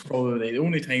 And it's probably the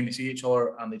only time they see each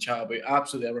other, and they chat about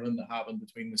absolutely everything that happened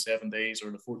between the 7 days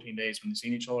or the 14 days when they've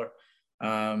seen each other.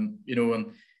 You know,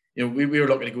 and you know, we were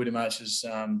lucky to go to matches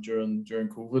during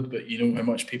COVID, but you know how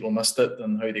much people missed it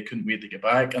and how they couldn't wait to get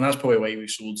back. And that's probably why we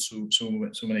sold so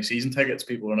many season tickets.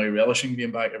 People are now relishing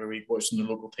being back every week watching the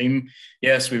local team.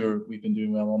 Yes, we've been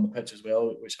doing well on the pitch as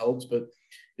well, which helps. But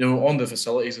you know, on the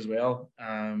facilities as well,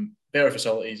 better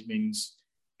facilities means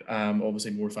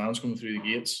obviously more fans coming through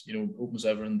the gates. You know, opens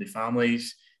everything to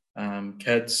families,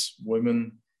 kids,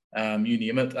 women. you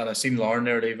name it. And I've seen Lauren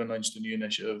there, they've announced a new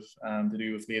initiative to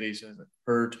do with ladies,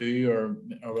 her too,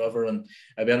 or whatever. And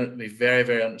it'll be very,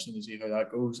 very interesting to see how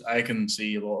that goes. I can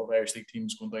see a lot of Irish League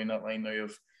teams going down that line now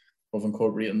of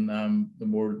incorporating the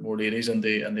more ladies, and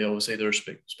they obviously they're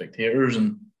spectators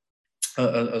and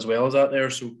as well as that there.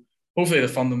 So hopefully the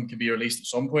funding can be released at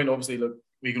some point. Obviously, look,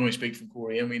 we can only speak from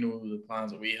Korea, and we know the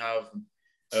plans that we have. And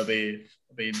it'll be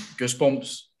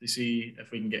goosebumps to see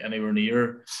if we can get anywhere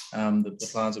near the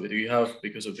plans that we do have,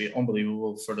 because it'll be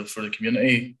unbelievable for the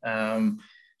community. I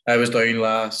was down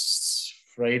last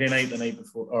Friday night, the night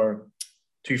before, or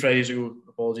 2 Fridays ago,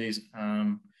 apologies,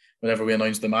 whenever we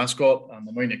announced the mascot, and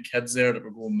the amount of kids there that were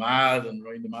going mad and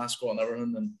around the mascot and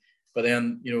everything. But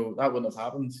then, that wouldn't have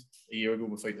happened a year ago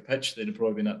without the pitch. They'd have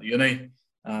probably been at the uni,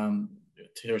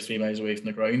 2 or 3 miles away from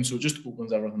the ground. So it just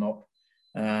opens everything up.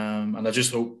 And I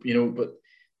just hope, but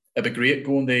it'd be great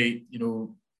going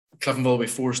to, Cliftonville with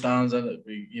 4 stands in it.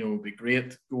 It'd be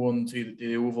great going to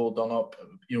the Oval done up,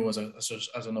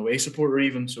 as an away supporter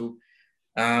even. So,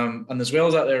 and as well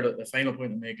as that there, the final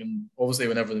point I'm making, obviously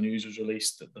whenever the news was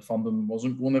released that the funding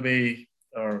wasn't going to be,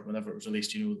 or whenever it was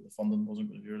released, the funding wasn't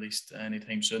going to be released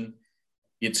anytime soon,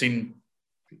 you'd seen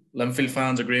Linfield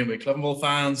fans agreeing with Cliftonville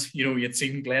fans, you'd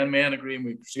seen Glenmain agreeing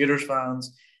with Crusaders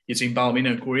fans, you'd seen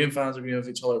Ballymena and Korean fans agreeing with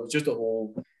each other. It was just the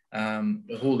whole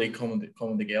league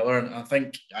coming together. And I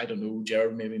think, I don't know,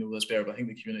 Gerard maybe know this better, but I think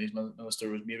the communities minister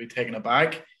was maybe taken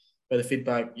aback by the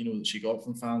feedback, that she got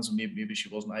from fans, and maybe she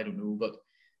wasn't, I don't know. But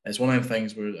it's one of them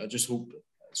things where I just hope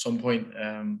at some point,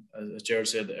 as Gerard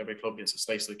said, that every club gets a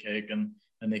slice of the cake and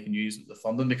they can use the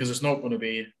funding, because it's not going to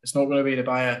be to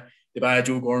buy a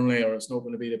Joe Gormley, or it's not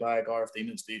going to be to buy a Gareth Dean.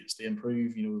 It's to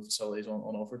improve, the facilities on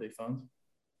offer to fans.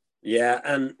 Yeah,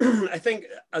 and I think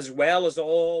as well as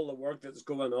all the work that's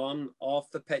going on off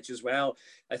the pitch as well,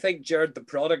 I think, Gerard, the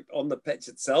product on the pitch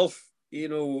itself,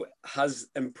 has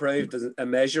improved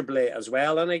immeasurably as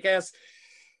well. And I guess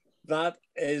that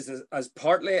is as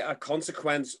partly a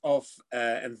consequence of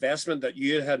investment that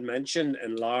you had mentioned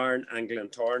in Larne and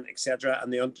Glentoran, etc.,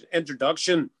 and the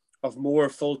introduction of more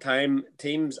full-time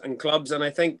teams and clubs. And I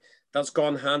think that's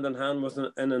gone hand in hand with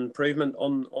an improvement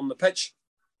on the pitch.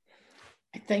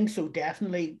 I think so,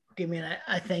 definitely, Damien.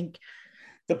 I think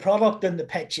the product in the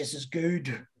pitch is as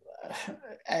good.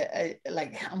 I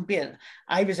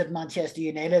was at Manchester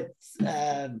United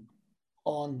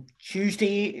on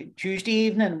Tuesday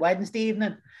evening, Wednesday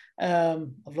evening. I've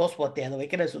lost what day of the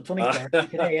week it is. It's only Thursday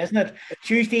today, isn't it?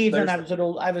 Tuesday evening, I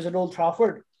was at Old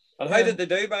Trafford. And how did they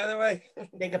do, by the way?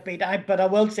 They got beat out, but I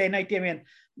will say now, Damien,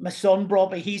 my son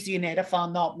brought me. He's the United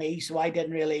fan, not me, so I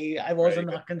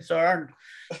wasn't that concerned.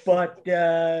 But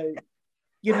I'm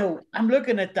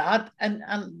looking at that, and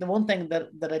the one thing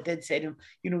that I did say to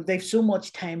him, they've so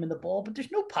much time in the ball, but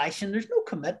there's no passion, there's no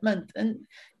commitment, and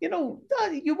you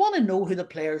want to know who the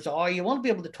players are, you want to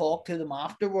be able to talk to them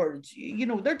afterwards.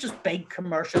 They're just big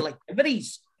commercial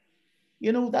activities.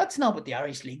 That's not what the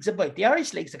Irish League's about. The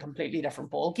Irish League's a completely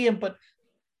different ball game. But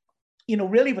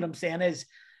really, what I'm saying is,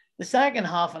 the second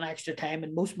half and extra time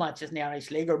in most matches in the Irish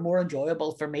League are more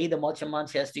enjoyable for me than watching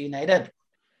Manchester United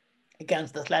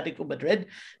against Atletico Madrid.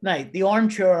 Now, the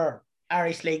armchair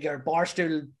Irish League or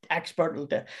Barstool expert will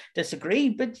disagree,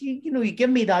 but you give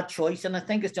me that choice, and I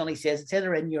think, as Johnny says, it's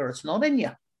either in you or it's not in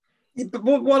you. Yeah, but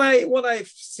what I've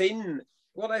seen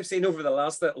over the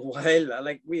last little while,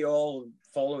 like, we all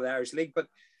follow the Irish League, but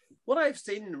what I've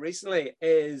seen recently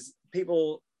is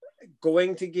people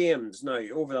going to games now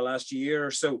over the last year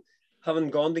or so,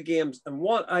 having gone to games, and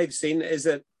what I've seen is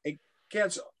that it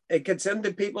gets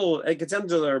into people, it gets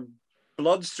into their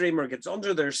bloodstream, or gets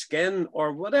under their skin,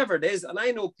 or whatever it is. And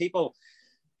I know people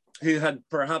who had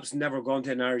perhaps never gone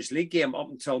to an Irish League game up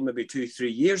until maybe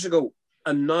 2-3 years ago,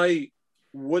 and now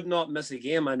would not miss a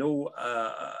game. I know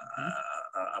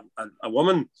a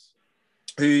woman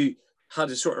who had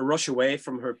to sort of rush away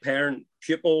from her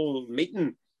parent-pupil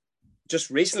meeting just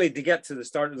recently to get to the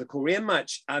start of the Korean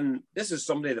match. And this is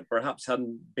somebody that perhaps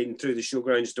hadn't been through the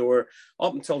showgrounds door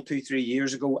up until 2-3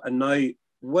 years ago, and now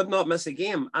would not miss a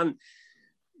game. And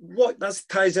what that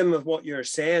ties in with what you're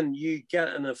saying, you get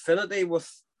an affinity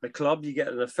with the club, you get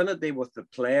an affinity with the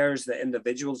players, the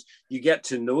individuals, you get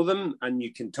to know them and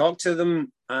you can talk to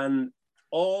them, and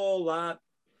all that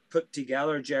put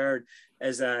together, Gerard,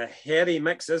 is a hairy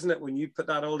mix, isn't it, when you put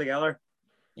that all together?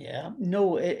 Yeah,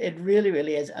 no, it really,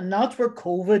 really is. And that's where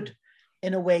COVID,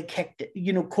 in a way, kicked it.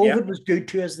 COVID was good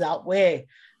to us that way.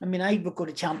 I mean, I would go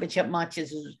to championship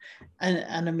matches,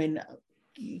 and I mean,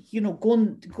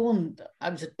 going, I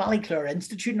was at Ballyclare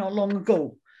Institute not long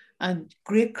ago, and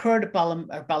great crowd at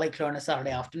Ballyclare on a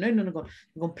Saturday afternoon, and I'm going,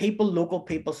 local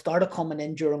people started coming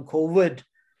in during COVID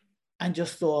and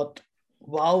just thought,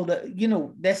 wow,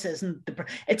 this isn't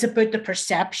it's about the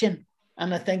perception.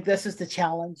 And I think this is the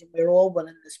challenge. We're all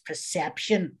winning this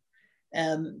perception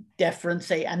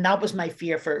difference. And that was my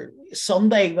fear for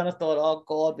Sunday when I thought, oh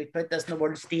God, we put this in the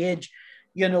world stage,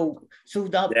 so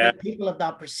that people have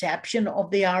that perception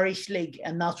of the Irish League,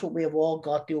 and that's what we have all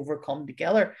got to overcome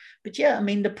together. But yeah, I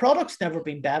mean, the product's never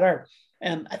been better.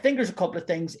 I think there's a couple of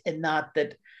things in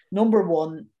that number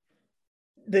one,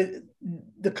 the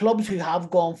clubs who have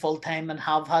gone full time and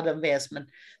have had investment,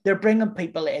 they're bringing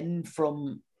people in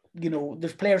from,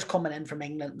 there's players coming in from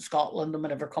England and Scotland and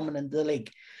whatever coming into the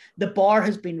league. The bar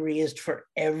has been raised for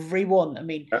everyone. I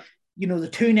mean, the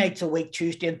 2 nights a week,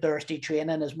 Tuesday and Thursday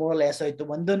training is more or less out the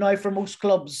window now for most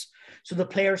clubs. So the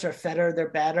players are fitter, they're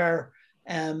better,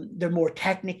 they're more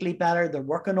technically better, they're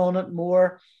working on it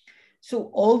more. So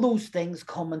all those things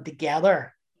coming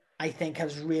together, I think,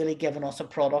 has really given us a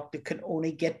product that can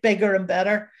only get bigger and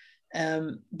better. I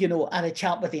had a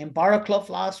chat with Ian Barraclough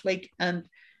last week, and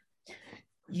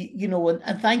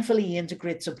and thankfully Ian's a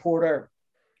great supporter.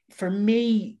 For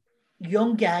me,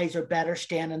 young guys are better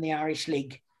staying in the Irish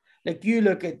League. Like, you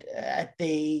look at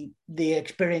the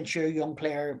experience your young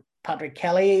player Patrick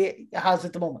Kelly has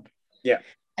at the moment. Yeah.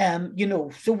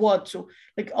 So what? So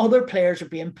like, other players are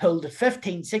being pulled at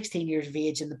 15, 16 years of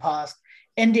age in the past,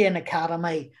 Indian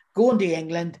Academy, going to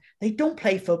England. They don't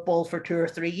play football for 2 or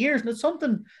 3 years. And it's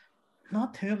something,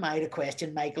 not who am I to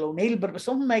question Michael O'Neill, but it was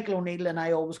something Michael O'Neill and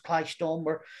I always clashed on,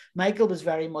 where Michael was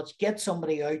very much get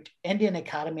somebody out, Indian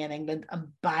Academy in England, and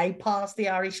bypass the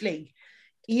Irish League.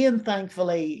 Ian,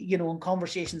 thankfully, in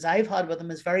conversations I've had with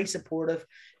him, is very supportive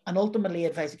and ultimately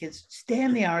advises kids, stay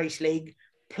in the Irish League,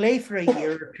 play for a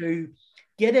year or two,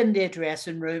 get into a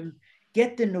dressing room,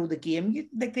 get to know the game.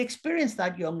 Like, the experience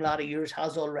that young lad of yours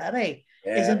has already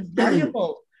is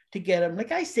invaluable to get him.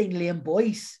 Like, I seen Liam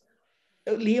Boyce.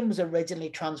 Liam was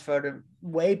originally transferred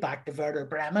way back to Werder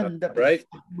Bremen. That was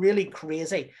really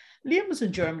crazy. Liam was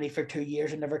in Germany for 2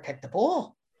 years and never kicked the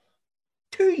ball.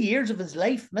 2 years of his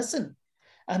life missing.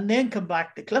 And then come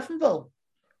back to Cliftonville.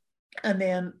 And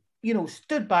then,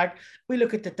 stood back. We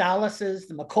look at the Dallases,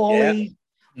 the Macaulay.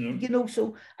 Yeah.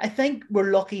 So I think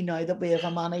we're lucky now that we have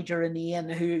a manager in Ian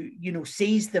who,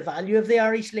 sees the value of the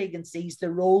Irish League and sees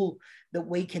the role that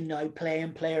we can now play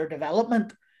in player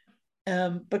development.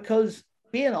 Because,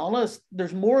 being honest,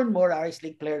 there's more and more Irish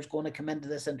League players going to come into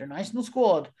this international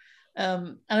squad.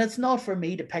 And it's not for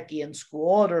me to pick Ian's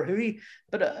squad or who he,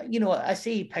 but, I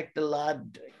see he picked the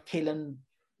lad, Keelan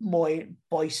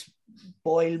Boyce.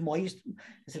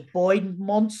 Is it Boyd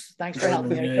Months? Thanks for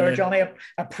helping me out there, Johnny. I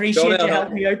appreciate you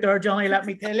helping me out there, Johnny, let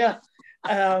me tell you.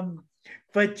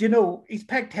 But, he's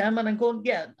picked him, and I'm going,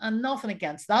 and nothing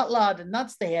against that lad, and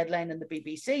that's the headline in the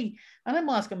BBC. And I'm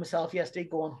asking myself yesterday,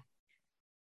 going,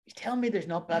 you tell me there's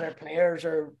not better players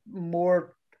or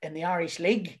more in the Irish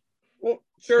League? Well,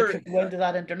 sure. That could go into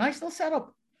that international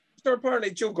setup. Sure, apparently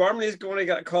Joe Gormley is going to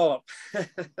get a call up.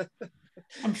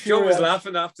 I'm sure Joe was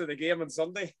laughing after the game on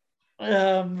Sunday.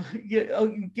 And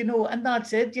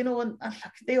that's it, and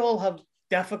they all have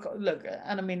difficult look,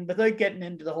 and I mean, without getting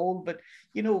into the whole, but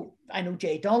I know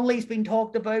Jay Donnelly's been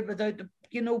talked about without the,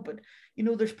 but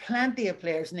there's plenty of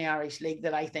players in the Irish League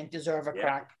that I think deserve a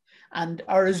crack and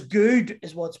are as good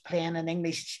as what's playing in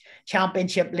English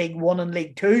Championship League 1 and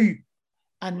League 2.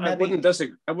 And maybe...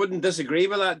 I wouldn't disagree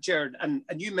with that, Jared. And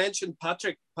you mentioned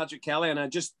Patrick Kelly, and I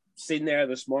just seen there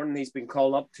this morning he's been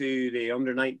called up to the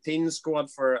under-19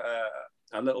 squad for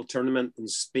a little tournament in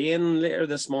Spain later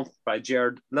this month by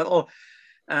Jared Little.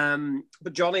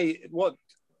 But Johnny, what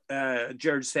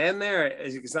Jared's saying there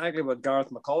is exactly what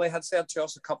Gareth Macaulay had said to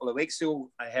us a couple of weeks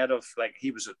ago, ahead of, like,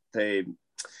 he was at the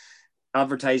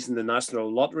advertising the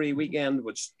National Lottery weekend,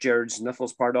 which Jared's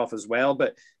Niffle's part of as well.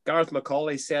 But Gareth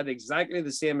Macaulay said exactly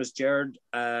the same as Jared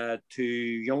to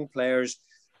young players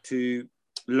to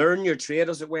learn your trade,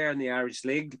 as it were, in the Irish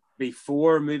League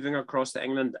before moving across to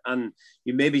England, and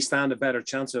you maybe stand a better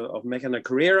chance of making a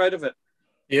career out of it.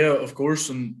 Yeah, of course.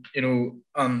 And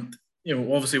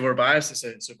obviously we're biased.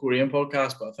 It's a Korean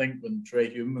podcast, but I think when Trey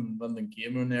Hume and Lyndon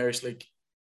Game were in the Irish League,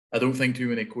 I don't think too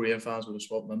many Korean fans would have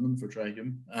swapped Lyndon for Trey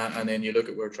Hume. And then you look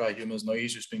at where Trey Hume is now,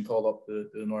 he's just been called up to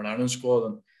the Northern Ireland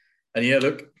squad. And yeah,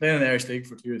 look, playing in the Irish League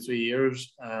for 2 or 3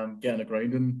 years, getting a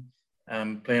grounding,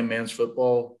 playing men's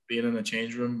football, being in a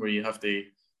change room where you have to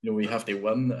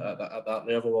win at that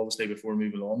level, obviously, before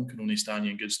moving on, can only stand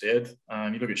you in good stead.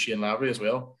 You look at Shane Lavery as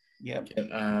well. Yeah.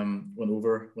 Went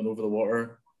over the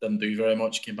water, didn't do very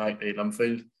much, came back to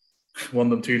Linfield, won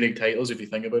them 2 league titles, if you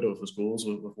think about it, with his goals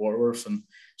with Waterworth, and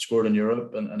scored in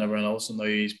Europe and everyone else, and now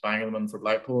he's banging them in for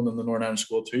Blackpool and in the Northern Ireland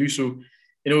squad too. So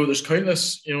there's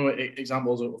countless,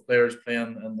 examples of players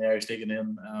playing in the Irish League and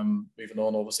then moving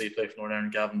on. Obviously, play for Northern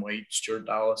Ireland, Gavin White, Stuart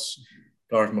Dallas,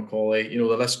 Gareth McCauley. The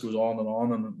list goes on,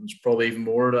 and there's probably even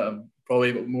more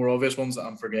probably more obvious ones that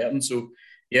I'm forgetting. So,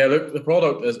 yeah, look, the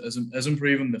product is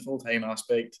improving. The full-time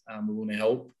aspect will only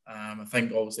help. I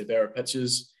think obviously better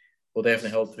pitches will definitely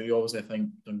help too. Obviously, I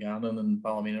think Dungannon and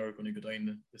Ballymena are going to go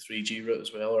down the 3G route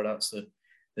as well, or that's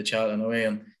the chat anyway.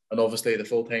 And obviously the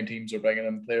full-time teams are bringing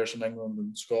in players from England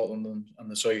and Scotland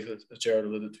and the South, as Jared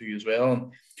alluded to as well.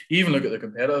 And even look at the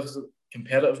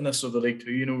competitiveness of the league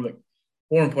too. Like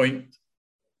Warrenpoint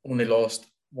only lost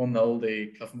 1-0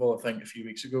 to Cliftonville, I think, a few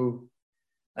weeks ago.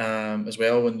 As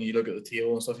well, when you look at the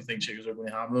table and stuff, you think Shakers are going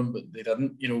to hammer them, but they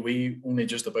didn't. We only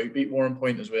just about beat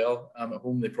Warrenpoint as well. At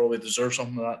home, they probably deserve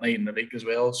something that night in the league as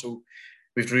well. So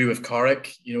we've drew with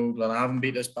Carrick, Glenavon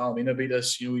beat us, Ballymena beat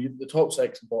us. The top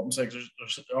six and bottom six,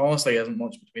 there honestly isn't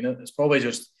much between it. It's probably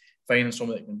just finding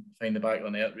someone that can find the back of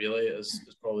the net, really, is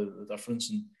probably the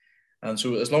difference. And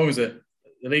so as long as the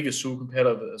league is so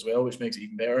competitive as well, which makes it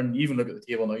even better. And even look at the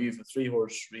table now, you've a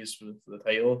 3-horse race for the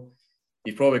title.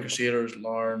 You've probably Crusaders,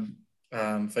 Larne,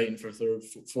 fighting for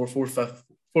fourth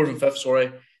and fifth.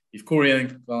 Sorry, you've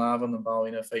Coleraine, Glenavon, and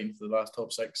Ballymena fighting for the last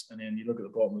top six, and then you look at the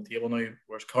bottom of the table now,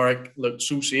 whereas Carrick looked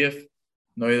so safe.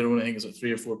 Now they're only, I think, is at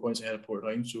 3 or 4 points ahead of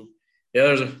Portadown. So yeah,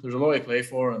 there's a lot to play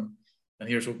for, and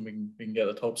here's hoping we can get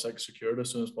the top six secured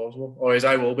as soon as possible. Otherwise,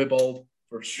 I will be bald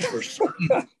for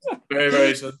certain. Very,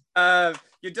 very soon.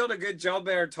 You've done a good job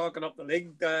there talking up the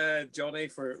league, Johnny,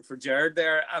 for Jared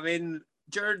there. I mean,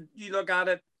 Jared, you look at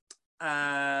it,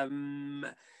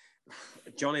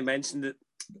 Johnny mentioned it,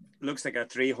 looks like a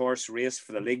 3-horse race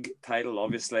for the league title,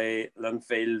 obviously.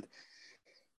 Linfield,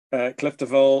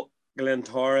 Cliftonville,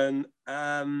 Glentoran.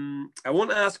 I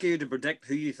won't ask you to predict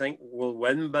who you think will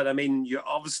win, but I mean, you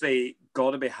obviously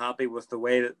got to be happy with the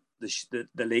way that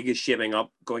the league is shaping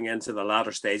up going into the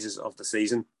latter stages of the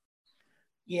season.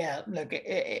 Yeah, look,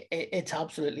 it's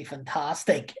absolutely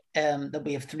fantastic that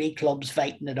we have 3 clubs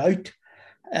fighting it out.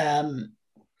 And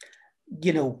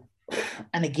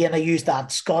again, I use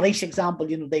that Scottish example.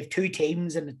 They've 2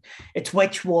 teams, and it's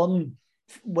which one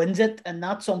wins it, and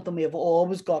that's something we have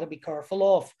always got to be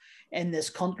careful of in this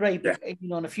country. Yeah.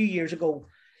 And a few years ago,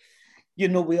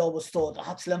 we always thought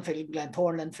it's Linfield,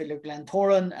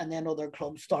 Glentoran, and then other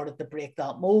clubs started to break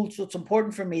that mold. So it's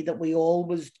important for me that we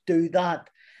always do that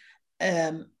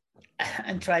and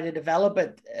try to develop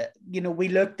it. We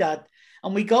looked at,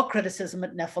 and we got criticism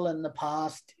at Niffle in the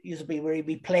past, used to be where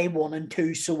we play 1 and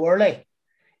 2 so early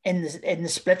in the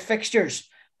split fixtures.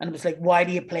 And it was like, why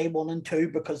do you play 1 and 2?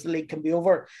 Because the league can be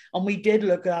over. And we did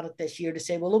look at it this year to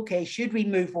say, well, okay, should we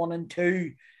move 1 and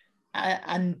 2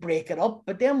 and break it up?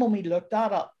 But then when we looked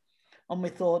at it and we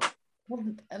thought, well,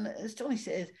 and as Johnny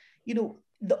says,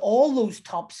 all those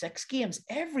top 6 games,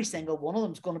 every single one of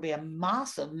them is going to be a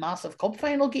massive, massive cup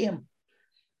final game.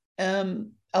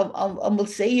 And we'll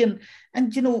see. And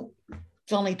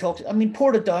Johnny talks, I mean,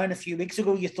 Portadown a few weeks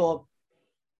ago, you thought,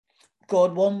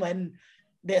 God, 1 win.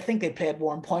 I think they played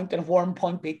Warrenpoint, and if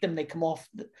Warrenpoint beat them, they come off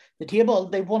the table.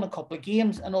 They won a couple of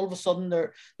games, and all of a sudden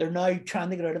they're now trying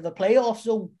to get out of the playoff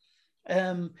zone.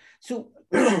 So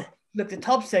look, the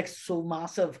top 6 so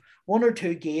massive. 1 or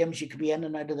 2 games you could be in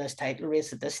and out of this title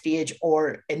race at this stage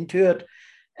or into it.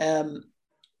 And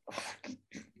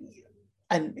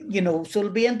so it'll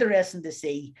be interesting to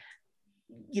see.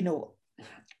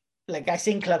 Like I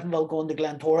seen Cliftonville going to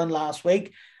Glentoran last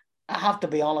week. I have to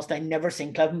be honest, I never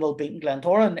seen Cliftonville beating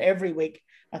Glentoran. Every week,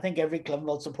 I think every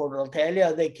Cliftonville supporter will tell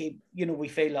you, they keep, we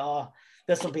feel,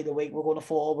 this will be the week we're going to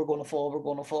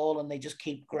fall, and they just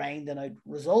keep grinding out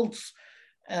results.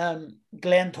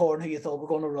 Glentoran, who you thought were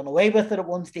going to run away with it at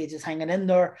one stage, is hanging in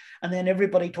there. And then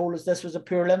everybody told us this was a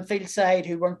pure Linfield side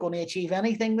who weren't going to achieve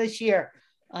anything this year.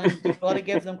 And you've got to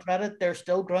give them credit. They're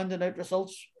still grounding out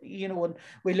results. When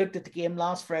we looked at the game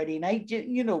last Friday night,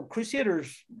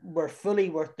 Crusaders were fully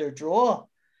worth their draw.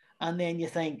 And then you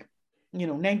think,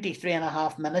 93 and a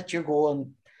half minutes, you're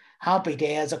going, happy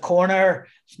day as a corner.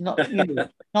 It's not,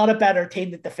 not a better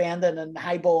team that defending and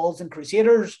high balls and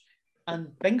Crusaders,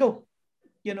 and bingo.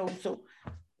 So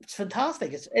it's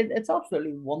fantastic. It's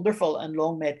absolutely wonderful, and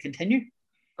long may it continue.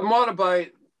 And what about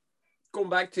going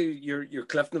back to your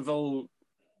Cliftonville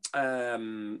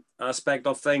aspect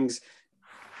of things?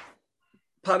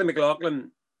 Paddy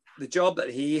McLaughlin, the job that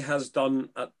he has done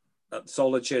at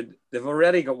Solitude, they've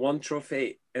already got 1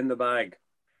 trophy in the bag,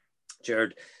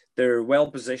 Jared. They're well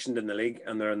positioned in the league,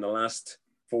 and they're in the last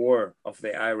 4 of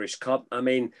the Irish Cup. I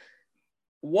mean,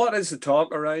 what is the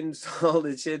talk around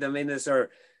Solitude? I mean, it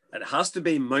has to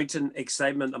be mounting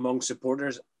excitement among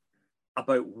supporters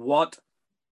about what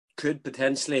could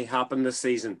potentially happen this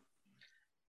season?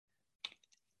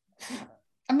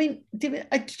 I mean,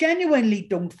 I genuinely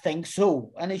don't think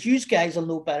so. And as you guys will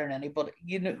know better than anybody,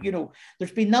 you know,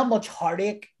 there's been that much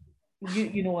heartache,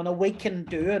 you know, and a week can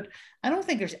do it. I don't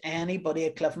think there's anybody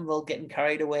at Cliftonville getting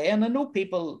carried away. And I know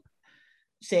people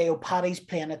say, oh, Paddy's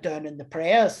playing it down in the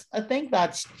press. I think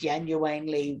that's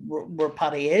genuinely where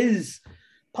Paddy is.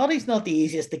 Paddy's not the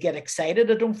easiest to get excited.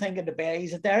 I don't think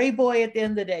he's a Derry boy at the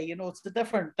end of the day. You know, it's the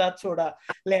different, that sort of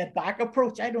laid back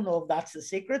approach. I don't know if that's the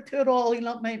secret to it all. You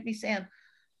know, might be saying,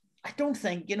 I don't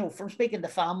think, you know, from speaking to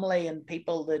family and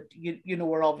people that, you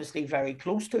know, are obviously very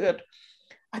close to it,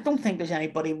 I don't think there's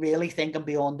anybody really thinking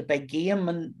beyond the big game.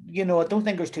 And, you know, I don't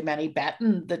think there's too many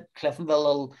betting that Cliftonville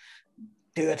will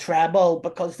do a treble,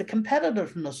 because the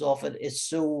competitiveness of it is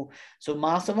so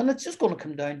massive, and it's just going to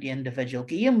come down to individual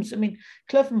games. I mean,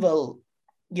 Cliftonville,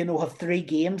 you know, have 3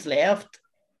 games left.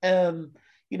 You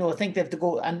know, I think they have to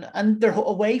go, and their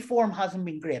away form hasn't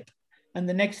been great. And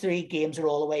the next 3 games are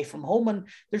all away from home. And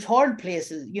there's hard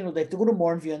places, you know, they have to go to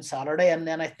Mourneview on Saturday. And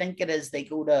then I think it is they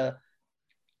go to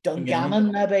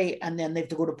Dungannon maybe, and then they have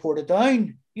to go to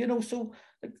Portadown, you know. So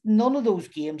like, none of those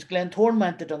games. Glentoran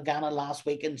went to Dungannon last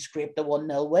week and scraped a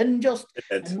 1-0 win just.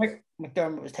 And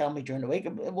McDermott was telling me during the week,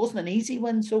 it wasn't an easy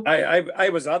win. So I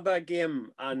was at that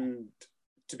game, and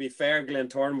to be fair,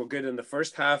 Glentoran were good in the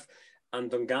first half. And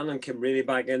Dungannon came really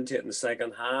back into it in the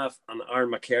second half. And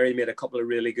Aaron McCary made a couple of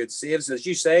really good saves. As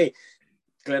you say,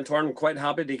 Glentoran were quite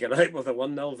happy to get out with a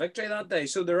 1-0 victory that day.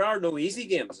 So there are no easy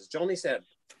games, as Johnny said.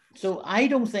 So I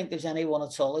don't think there's anyone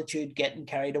at Solitude getting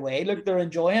carried away. Look, they're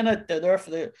enjoying it. They're there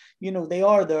for the, you know, they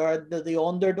are there. They're the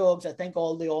underdogs. I think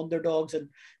all the underdogs and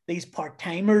these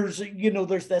part-timers, you know,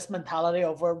 there's this mentality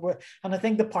of and I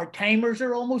think the part-timers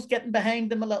are almost getting behind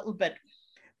them a little bit,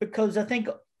 because I think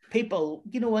people,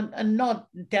 you know, and not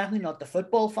definitely not the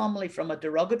football family from a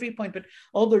derogatory point, but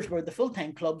others were the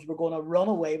full-time clubs were going to run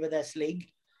away with this league.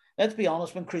 Let's be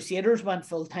honest, when Crusaders went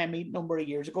full-time a number of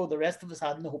years ago, the rest of us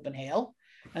had no hope in hell.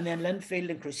 And then Linfield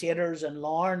and Crusaders and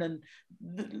Larne, and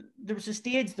there was a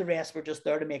stage the rest were just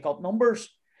there to make up numbers.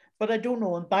 But I don't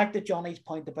know, and back to Johnny's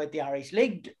point about the Irish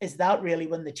League, is that really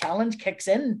when the challenge kicks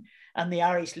in and the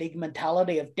Irish League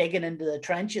mentality of digging into the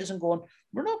trenches and going,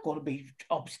 we're not going to be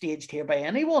upstaged here by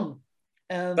anyone.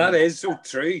 That is so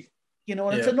true. You know,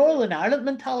 and it's a Northern Ireland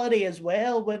mentality as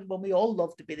well, when we all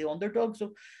love to be the underdog.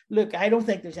 So, look, I don't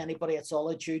think there's anybody at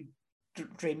Solitude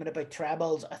dreaming about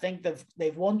trebles. I think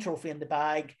they've one trophy in the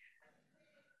bag.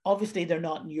 Obviously, they're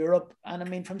not in Europe. And I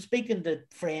mean, from speaking to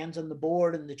friends on the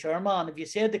board and the chairman, if you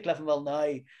said to Cliftonville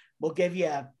now, we'll give you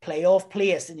a playoff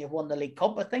place and you've won the League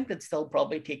Cup, I think they'd still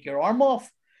probably take your arm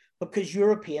off, because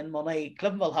European money,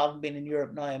 Cliftonville haven't been in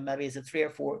Europe now, and maybe is it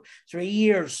 3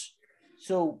 years.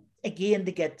 So again,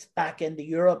 to get back into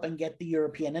Europe and get the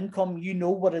European income, you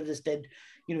know what it has did.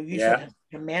 You know, you said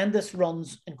tremendous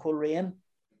runs in Coleraine.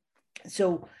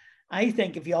 So I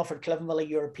think if you offered Cliftonville a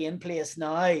European place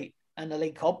now and a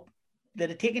League Cup, they'd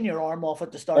have taken your arm off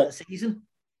at the start of the season.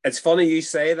 It's funny you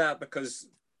say that, because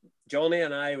Johnny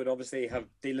and I would obviously have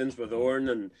dealings with Oran,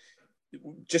 and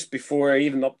just before,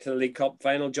 even up to the League Cup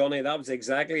final, Johnny, that was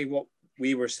exactly what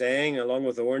we were saying along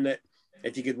with Oran, that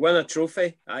if you could win a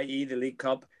trophy, i.e. the League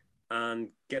Cup, and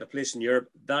get a place in Europe,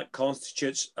 that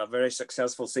constitutes a very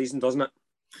successful season, doesn't it?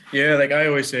 Yeah, like I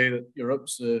always say that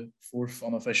Europe's the 4th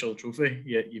unofficial trophy,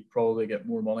 yet you probably get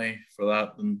more money for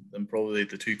that than probably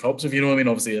the 2 cups, if you know what I mean.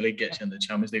 Obviously, the league gets you into the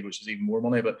Champions League, which is even more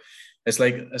money, but it's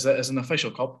like, it's an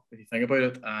official cup, if you think about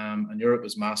it, and Europe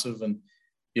is massive, and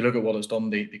you look at what it's done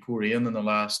to Coleraine in the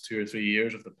last 2 or 3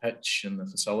 years with the pitch and the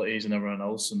facilities and everyone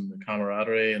else, and the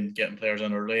camaraderie, and getting players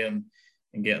in early, and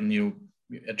getting, you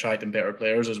know, attracting better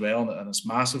players as well, and it's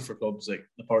massive for clubs like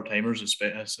the part-timers,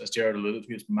 as Jared alluded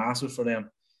to. It's massive for them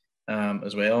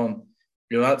as well. And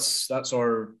you know, that's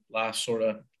our last sort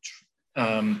of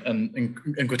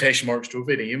in quotation marks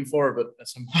trophy to aim for, but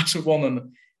it's a massive one.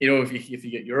 And you know, if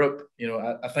you get Europe, you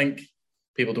know, I think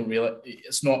people don't realize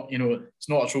it's not, you know, it's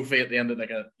not a trophy at the end of, like,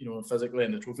 a, you know, physically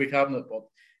in the trophy cabinet, but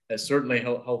it's certainly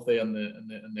healthy in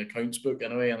the accounts book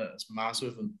anyway, and it's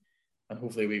massive, and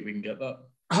hopefully we can get that.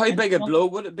 How big a blow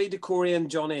would it be to Coleraine,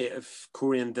 Johnny, if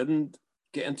Coleraine didn't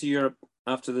get into Europe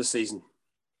after the season?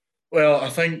 Well, I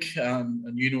think,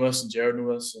 and you know this, and Jared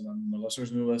knows this, and the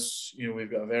listeners know this, you know,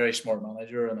 we've got a very smart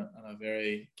manager and a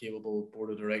very capable board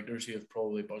of directors who have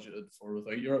probably budgeted for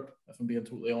without Europe, if I'm being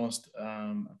totally honest.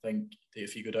 I think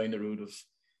if you go down the road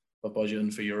of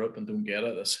budgeting for Europe and don't get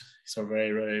it, it's a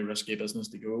very, very risky business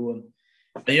to go. And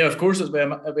yeah, of course, it'll be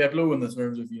a blow in the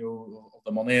terms of, you know, of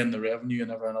the money and the revenue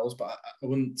and everything else, but I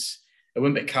wouldn't, it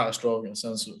wouldn't be catastrophic in the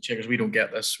sense of, Checkers, we don't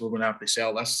get this, we're going to have to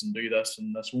sell this and do this,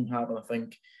 and this won't happen. I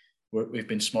think we've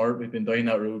been smart. We've been down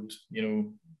that road,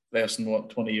 less than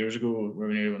 20 years ago, we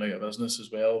were nearly went out of business as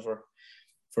well for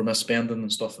misspending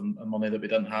and stuff and money that we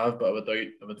didn't have. But I would doubt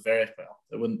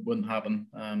it wouldn't happen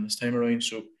this time around.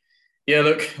 So yeah,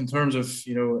 look, in terms of,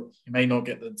 you might not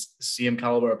get the same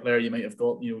caliber of player you might have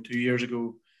got, 2 years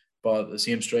ago, but at the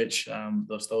same stretch,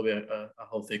 there'll still be a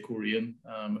healthy Korean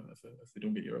if we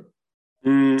don't get Europe.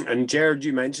 And Gerard,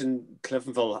 you mentioned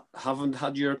Cliftonville haven't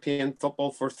had European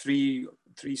football for three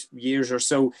years or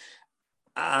so,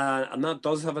 and that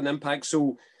does have an impact.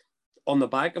 So on the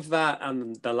back of that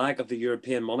and the lack of the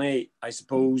European money, I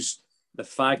suppose the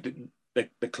fact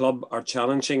that the club are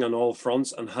challenging on all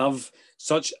fronts and have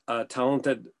such a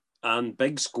talented and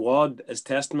big squad is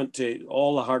testament to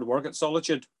all the hard work at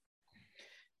Solitude.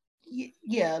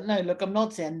 Yeah, no, look, I'm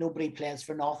not saying nobody plays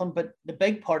for nothing, but the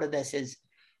big part of this is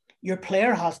your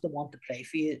player has to want to play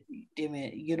for you.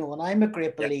 And I'm a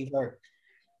great believer.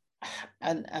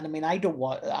 And I mean, I don't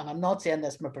want, and I'm not saying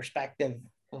this from a perspective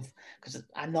of, because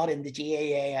I'm not in the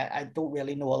GAA, I don't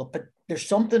really know all, but there's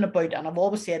something about, and I've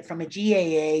always said from a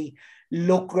GAA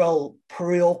local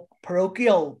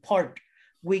parochial part,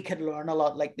 we could learn a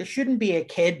lot. Like there shouldn't be a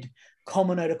kid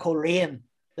coming out of Coleraine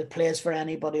that plays for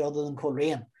anybody other than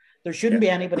Coleraine. There shouldn't be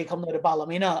anybody coming out of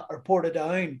Ballymena or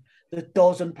Portadown that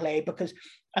doesn't play, because,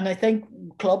 and I think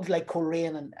clubs like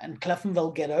Coleraine and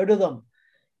Cliftonville get out of them,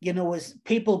 as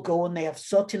people go and they have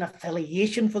such an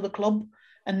affiliation for the club.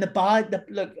 And the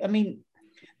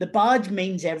badge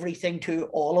means everything to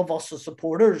all of us as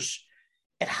supporters.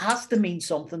 It has to mean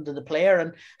something to the player.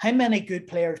 And how many good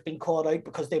players been caught out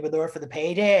because they were there for the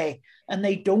payday and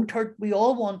they don't hurt? We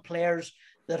all want players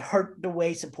that hurt the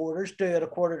way supporters do at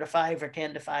 4:45 or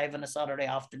 10:05 on a Saturday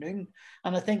afternoon.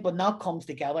 And I think when that comes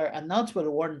together, and that's what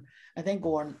Oran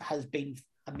has been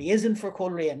amazing for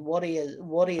Coleraine, what he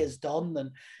has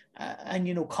done,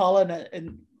 and Colin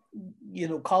and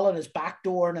Colin is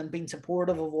backdooring and being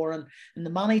supportive of Oran, and the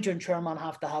manager and chairman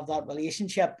have to have that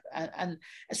relationship, and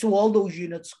so all those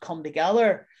units come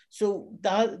together. So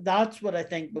that's what I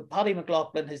think. But Paddy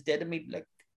McLaughlin has did. I mean, like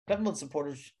Cliftonville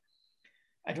supporters,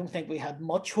 I don't think we had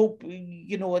much hope,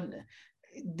 in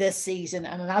this season,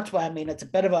 and that's why I mean it's a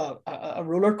bit of a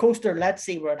roller coaster. Let's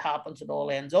see where it happens. It all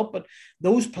ends up, but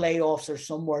those playoffs are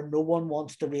somewhere no one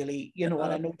wants to really, and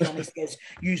I know Johnny says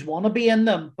you want to be in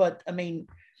them, but I mean,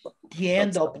 you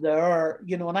end up there,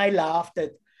 and I laughed,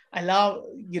 it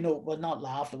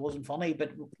wasn't funny,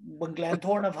 but when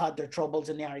Glentoran have had their troubles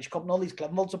in the Irish Cup, and all these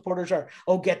Cliftonville supporters are,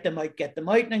 get them out,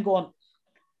 and I'm going,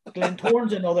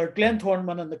 Glentoran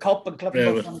winning the cup and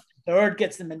Cliftonville winning third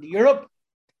gets them into Europe.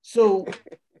 So,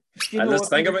 let's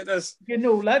think about this.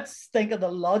 Let's think of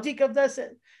the logic of this.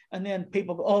 And then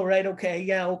people go, oh, right,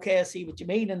 okay, I see what you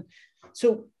mean. And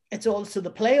so it's also the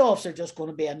playoffs are just going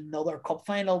to be another cup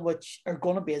final, which are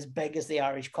going to be as big as the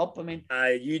Irish Cup. I mean,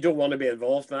 you don't want to be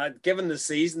involved in that. Given the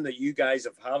season that you guys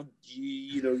have had,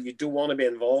 you don't want to be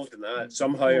involved in that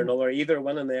somehow or another, either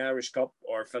winning the Irish Cup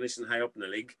or finishing high up in the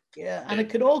league. Yeah, and it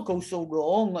could all go so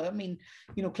wrong. I mean,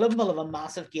 Cliftonville have a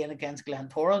massive gain against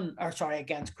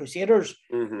against Crusaders.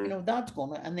 Mm-hmm. That's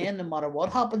going to, and then no matter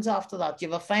what happens after that,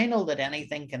 you have a final that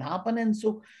anything can happen in.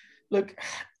 So, look,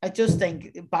 I just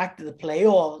think back to the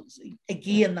playoffs,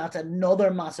 again, that's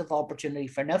another massive opportunity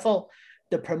for NIFL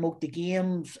to promote the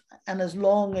games. And as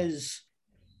long as,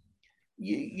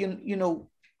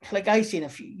 like I seen a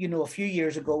few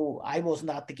years ago, I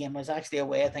wasn't at the game. I was actually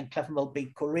away. I think Cliftonville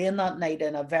beat Coleraine that night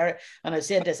in a very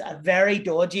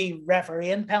dodgy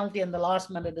refereeing penalty in the last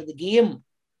minute of the game.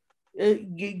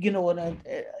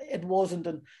 It wasn't.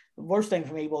 And the worst thing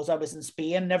for me was I was in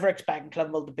Spain, never expecting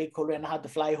Cliftonville to beat Coleraine. I had to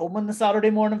fly home on the Saturday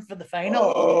morning for the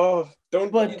final.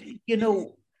 But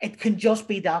it can just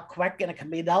be that quick, and it can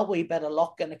be that wee bit of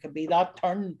luck, and it can be that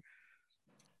turn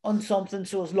on something.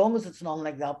 So as long as it's not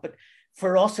like that, but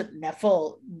for us at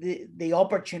NIFL, the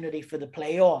opportunity for the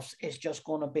playoffs is just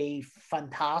going to be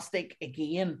fantastic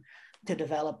again to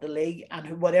develop the league,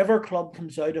 and whatever club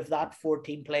comes out of that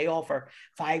 14 playoff or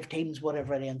 5 teams,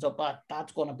 whatever it ends up at,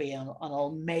 that's going to be an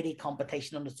almighty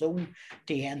competition on its own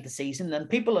to end the season. And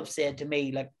people have said to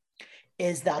me, like,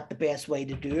 is that the best way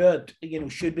to do it?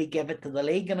 Should we give it to the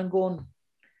league? And I'm going,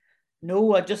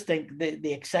 no, I just think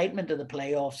the excitement of the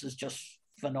playoffs is just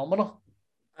phenomenal.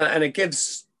 And it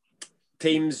gives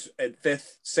teams at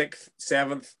 5th, 6th,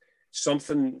 7th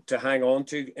something to hang on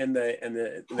to in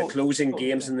the closing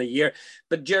games in the year.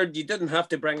 But Gerard, you didn't have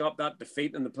to bring up that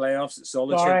defeat in the playoffs at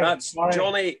Solitude.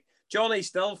 Sorry. Johnny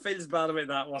still feels bad about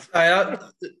that one.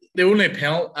 The only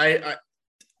penalty, I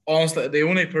honestly, the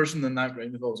only person in that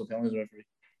ground that was a penalty referee.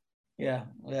 Yeah.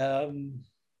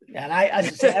 And as I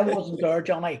said, I wasn't there,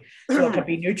 Johnny, so I could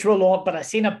be neutral on it, but I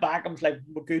seen it back. I was like,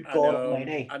 good God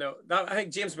Almighty. I know. I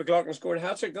think James McLaughlin scored a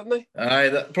hat-trick, didn't he?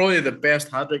 Probably the best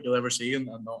hat-trick you'll ever see and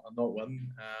not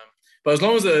win. But as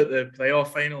long as the playoff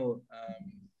final,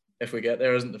 if we get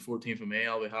there, isn't the 14th of May,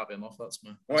 I'll be happy enough. That's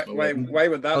my why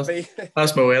would that be?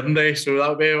 That's my wedding day, so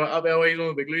I'll be always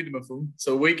on the glued to my phone.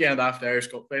 So weekend after Irish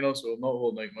Cup final, so I'm not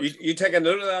holding out much. You take a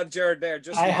note of that, Jared. There,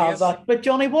 just I have that. But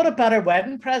Johnny, what a better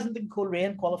wedding present than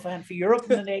Coleraine qualifying for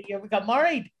Europe in the year we got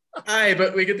married. Aye,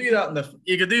 but we could do that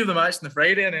you could do the match on the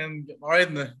Friday and then get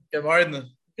married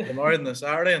on the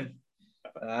Saturday. And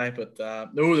but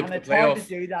no, the it's playoff. Hard to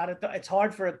do that. It's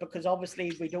hard for it because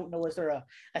obviously we don't know, is there a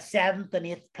 7th and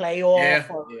 8th playoff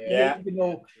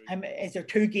is there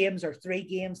 2 games or 3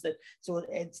 games so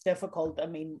it's difficult. I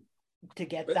mean, to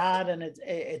get that, and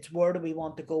it's where do we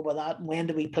want to go with that, and when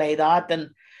do we play that?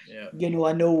 And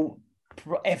I know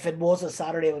if it was a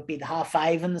Saturday, it would be the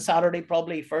 5:30 on the Saturday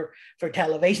probably for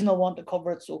television. They'll want to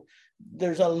cover it, so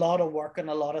there's a lot of work and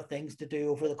a lot of things to do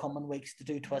over the coming weeks to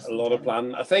do twist. A lot of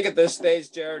planning. I think at this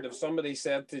stage, Jared, if somebody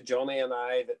said to Johnny and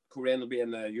I that Coleraine will be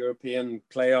in the European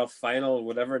playoff final,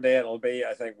 whatever day it'll be,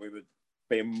 I think we would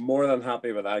be more than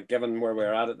happy with that, given where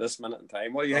we're at this minute in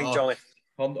time. What do you think, Johnny?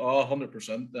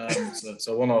 100%. It's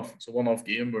a one-off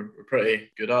game. We're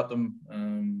pretty good at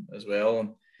them as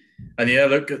well, and yeah,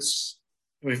 look,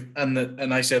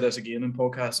 and I said this again in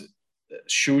podcast. It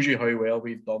shows you how well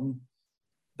we've done.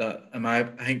 That I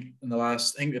think the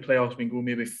playoffs have been going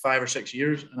maybe 5 or 6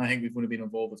 years, and I think we've only been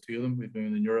involved with 2 of them. We've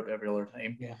been in Europe every other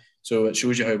time. Yeah. So it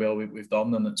shows you how well we've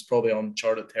done, and it's probably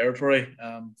uncharted territory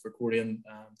for Coleraine.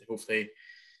 Hopefully,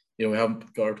 we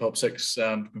haven't got our top 6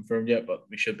 confirmed yet, but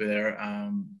we should be there.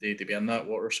 They be in that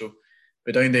water. So,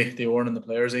 but down the Oran and the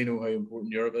players, they know how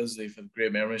important Europe is. They've had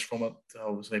great memories from it.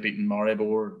 Obviously, beating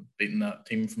Maribor, beating that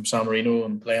team from San Marino,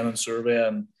 and playing in Serbia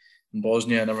and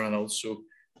Bosnia and everything else. So,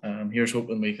 here's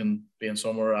hoping we can be in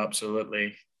somewhere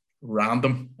absolutely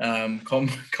random. Come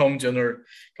June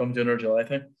or July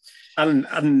time.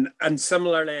 And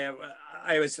similarly,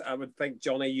 I would think,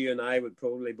 Johnny, you and I would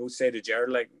probably both say to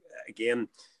Jared, like, again,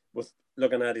 with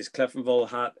looking at his Cliftonville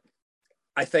hat,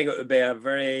 I think it would be a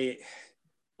very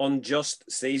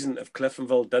unjust season if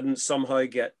Cliftonville didn't somehow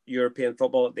get European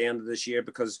football at the end of this year,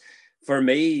 because for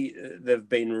me, they've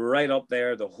been right up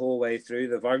there the whole way through.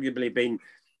 They've arguably been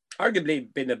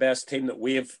the best team that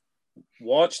we've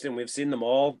watched, and we've seen them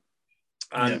all.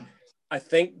 And I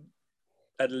think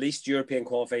at least European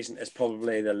qualification is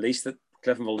probably the least that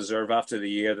Cliftonville deserve after the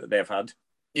year that they've had.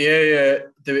 Yeah.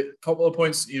 The couple of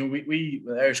points, we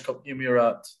the Irish Cup game we were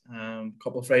at a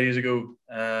couple of Fridays ago.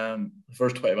 The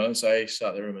first 20 minutes, I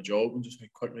sat there in my job and just how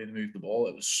quickly they moved the ball.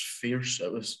 It was fierce.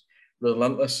 It was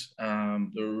relentless. They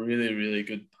were really, really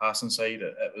good passing side.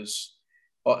 It was.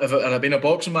 If it had been a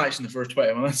boxing match in the first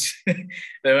 20 minutes,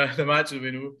 the match would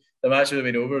have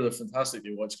been over. They're fantastic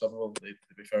to watch. Cliftonville,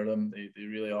 to be fair to them, they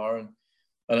really are.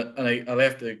 And I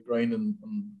left the ground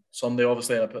on Sunday,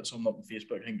 obviously, and I put something up on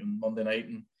Facebook, I think, on Monday night.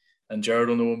 And Jared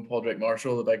will know him, Padraig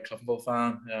Marshall, the big Cliftonville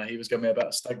fan. He was giving me a bit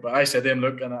of stick. But I said to him,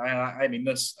 look, and I mean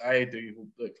this, I do hope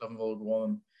that Cliftonville will go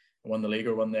on and win the league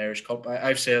or win the Irish Cup.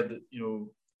 I've said that,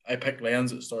 I picked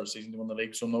Lens at the start of the season to win the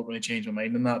league, so I'm not going to change my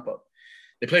mind on that. But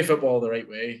they play football the right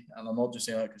way. And I'm not just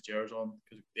saying that because Jared's on,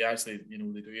 because they actually, they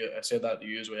do it. I said that to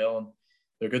you as well. And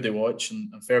they're good to watch,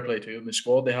 and fair play to them. The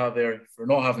squad they have there, for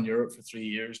not having Europe for 3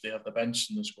 years, they have the bench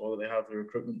and the squad that they have. The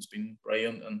recruitment's been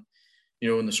brilliant, and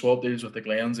in the swap deals with the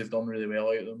Glens, they've done really well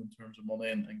out of them in terms of money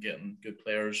and getting good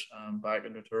players back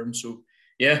in return. So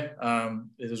they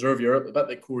deserve Europe. A bit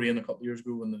like Coleraine a couple of years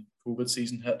ago when the COVID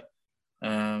season hit.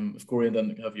 If Coleraine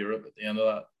didn't have Europe at the end of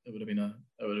that, it would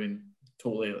have been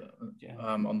totally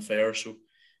unfair. So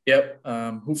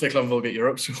hopefully Cliftonville will get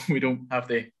Europe, so we don't have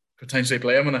to potentially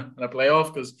play them in a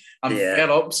playoff, because I'm fed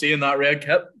up seeing that red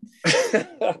kit.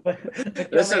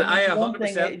 Listen, I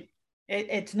 100%.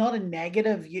 It's not a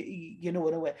negative, in a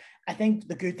way. I think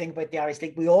the good thing about the Irish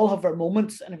League, we all have our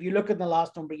moments, and if you look at the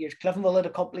last number of years, Cliftonville had a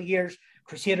couple of years,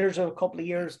 Crusaders had a couple of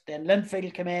years, then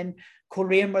Linfield came in,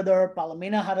 Coleraine were there,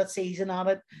 Ballymena had a season at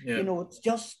it. Yeah. It's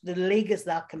just the league is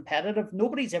that competitive.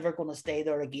 Nobody's ever going to stay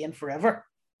there again forever.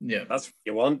 Yeah, that's what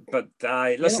you want. But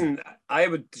listen, I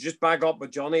would just back up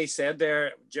what Johnny said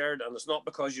there, Jared, and it's not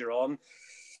because you're on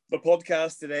the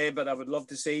podcast today, but I would love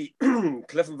to see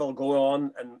Cliftonville go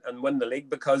on and win the league,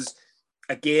 because,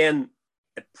 again,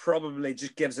 it probably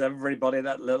just gives everybody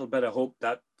that little bit of hope,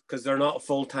 that because they're not a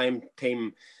full-time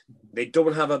team, they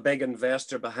don't have a big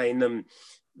investor behind them.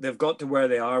 They've got to where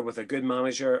they are with a good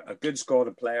manager, a good squad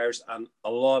of players, and a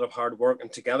lot of hard work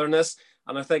and togetherness.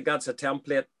 And I think that's a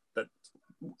template that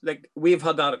like we've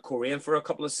had that at Korean for a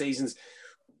couple of seasons.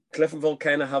 Cliftonville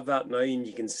kind of have that now, and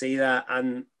you can see that,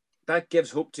 and that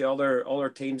gives hope to other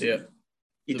teams. Yeah.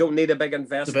 You don't need a big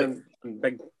investment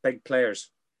and big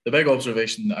players. The big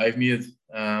observation that I've made,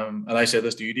 and I said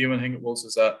this to you, Damon, I think it was,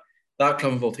 is that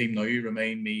Cliftonville team now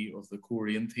remind me of the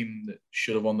Korean team that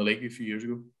should have won the league a few years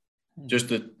ago. Just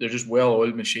that they're just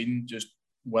well-oiled machine. Just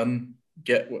win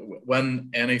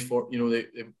any they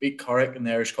beat Carrick in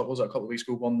the Irish Cup. Was that a couple of weeks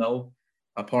ago, 1-0.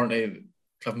 Apparently,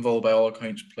 Cliftonville by all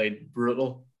accounts played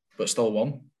brutal, but still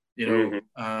won.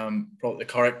 Probably the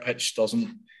Carrick pitch doesn't,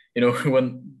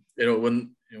 wouldn't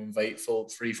invite full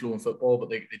free-flowing football, but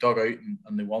they dug out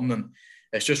and they won, and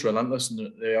it's just relentless,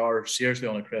 and they are seriously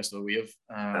on a crest of the wave.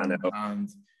 And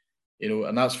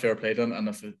that's fair play to them. And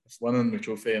if winning the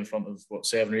trophy in front of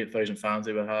 7,000 or 8,000 fans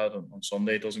they would have had on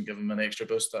Sunday doesn't give them an extra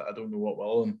boost, I don't know what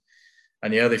will.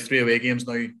 And yeah, they've 3 away games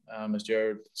now, as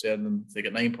Jared said, and they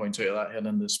get 9 points out of that heading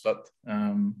into the split.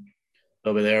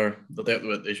 They'll be there.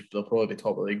 They'll probably be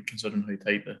top of the league considering how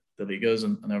tight the league is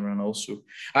and everyone else. So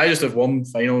I just have one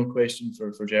final question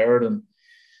for Jared.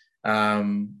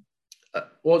 And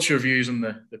what's your views on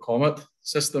the Comet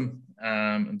system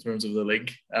in terms of the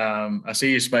league? I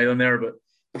see you smiling there, but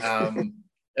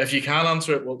if you can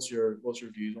answer it, what's your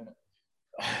views on it?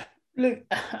 Look,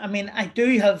 I mean, I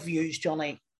do have views,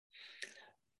 Johnny.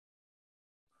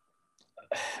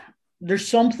 There's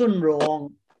something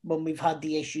wrong when we've had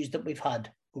the issues that we've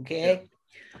had, okay?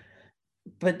 Yeah.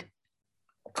 But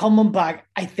coming back,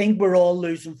 I think we're all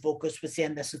losing focus with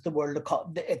saying this is the world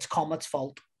of it's Comet's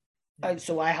fault.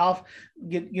 So I have,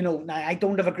 now I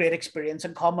don't have a great experience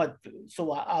in Comet,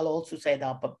 so I'll also say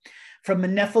that. But from a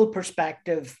NIFL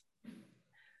perspective,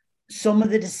 some of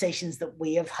the decisions that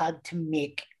we have had to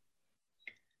make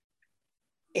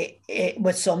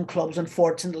with some clubs,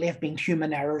 unfortunately, have been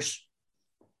human errors.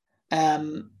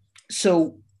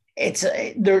 So it's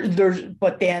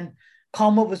but then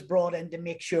Comet was brought in to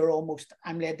make sure almost,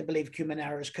 I'm led to believe, human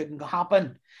errors couldn't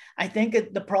happen. I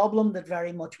think the problem that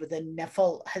very much within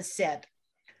NIFL has set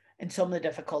in some of the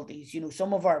difficulties,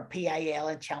 some of our PIL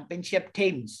and championship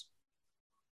teams,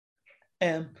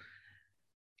 the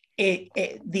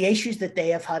issues that they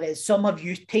have had is some of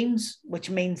youth teams, which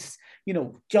means,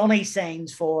 Johnny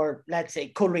signs for, let's say,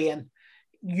 Korean,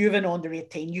 you've an under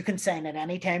 18, you can sign at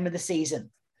any time of the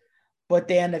season. But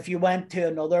then if you went to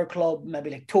another club,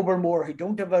 maybe like Tobermore, who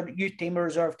don't have a youth team or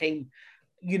reserve team,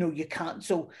 you can't.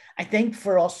 So I think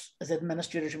for us as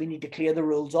administrators, we need to clear the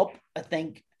rules up. I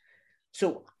think.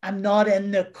 So I'm not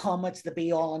in the Comets, the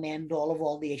be all and end all of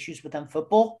all the issues within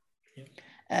football. Yeah.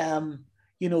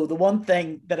 The one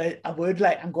thing that I would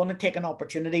like, I'm going to take an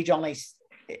opportunity, Johnny,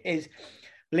 is,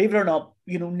 believe it or not,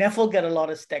 NIFL get a lot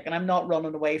of stick, and I'm not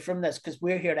running away from this because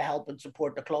we're here to help and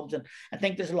support the clubs. And I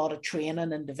think there's a lot of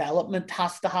training and development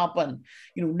has to happen.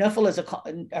 NIFL is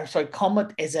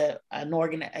Comet is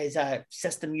a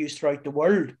system used throughout the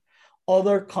world.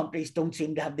 Other countries don't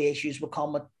seem to have the issues with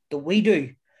Comet that we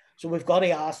do. So we've got to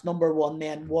ask, number one,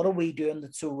 then, what are we doing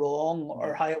that's so wrong,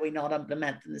 or how are we not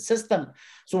implementing the system?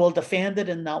 So we'll defend it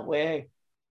in that way.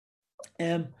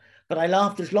 But I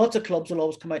laugh. There's lots of clubs will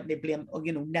always come out and they blame,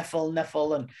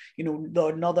 NIFL, and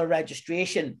another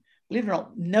registration. Believe it or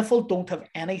not, NIFL don't have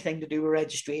anything to do with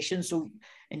registration. So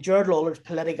in Jared Lawler's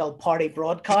political party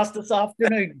broadcast this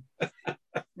afternoon,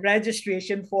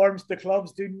 registration forms, the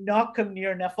clubs do not come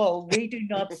near NIFL. We do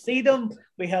not see them.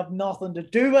 We have nothing to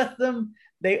do with them.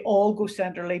 They all go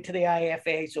centrally to the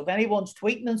IFA. So if anyone's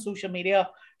tweeting on social media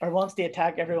or wants to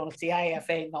attack everyone, it's the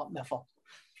IFA, not NIFL.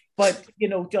 But,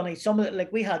 Johnny, some of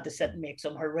it, we had to sit and make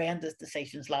some horrendous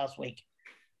decisions last week,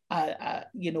 and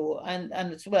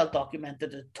it's well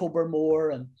documented at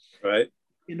Tobermore and, right,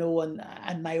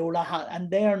 and Myola,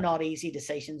 and they're not easy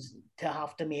decisions to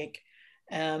have to make.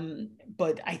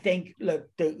 But I think, look,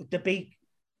 to be,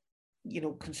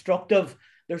 constructive,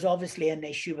 there's obviously an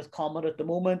issue with Comet at the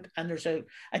moment, and there's a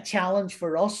challenge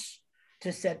for us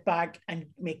to sit back and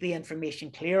make the information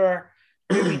clearer.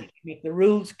 Do we need to make the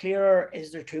rules clearer?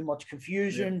 Is there too much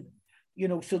confusion?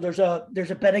 Yeah. So there's a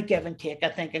bit of give and take, I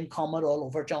think, in Comet all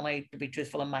over, Johnny, to be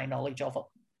truthful in my knowledge of it.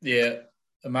 Yeah.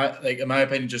 In my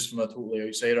opinion, just from a totally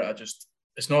outsider,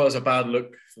 it's not as a bad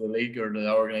look for the league or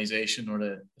the organisation or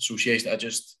the association.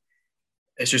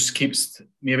 It just keeps,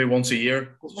 maybe once a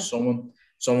year, someone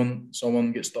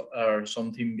gets or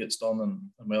some team gets done,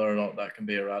 and whether or not that can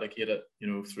be eradicated,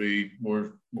 through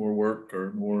more work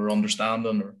or more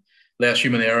understanding or less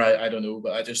human error, I don't know,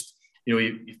 but I just,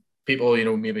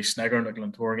 people, maybe sniggering at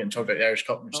Glentoran getting chucked out the Irish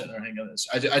Cup and sitting there thinking,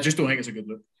 I just don't think it's a good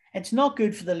look. It's not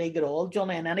good for the league at all,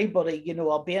 Johnny, and anybody,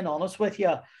 I'll be honest with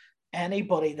you,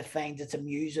 anybody that finds it's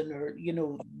amusing or,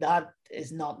 that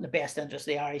is not in the best interest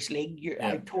of the Irish League.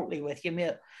 I'm totally with you,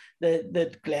 mate.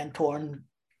 That Glentoran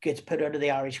gets put out of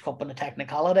the Irish Cup on a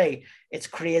technicality. It's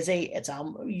crazy. It's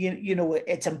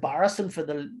it's embarrassing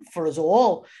for us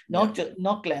all, not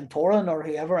Glentoran or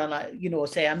whoever. And I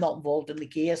say I'm not involved in the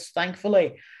case,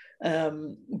 thankfully.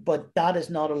 But that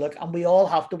is not a look, and we all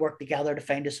have to work together to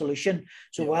find a solution.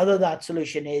 So whether that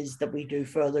solution is that we do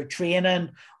further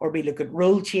training or we look at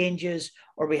rule changes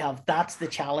or that's the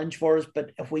challenge for us.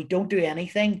 But if we don't do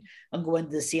anything and go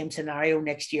into the same scenario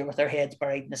next year with our heads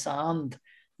buried in the sand,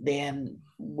 then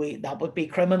that would be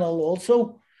criminal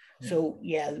also. So,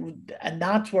 and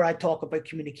that's where I talk about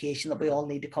communication, that we all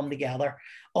need to come together.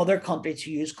 Other countries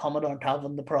who use Comet aren't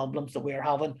having the problems that we're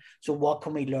having. So what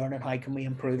can we learn and how can we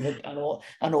improve it and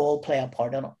all play a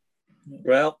part in it?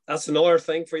 Well, that's another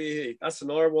thing for you. That's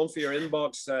another one for your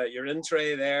inbox, your in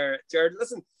tray there. Jared,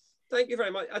 listen, thank you very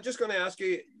much. I'm just going to ask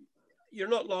you, you're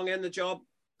not long in the job.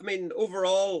 I mean,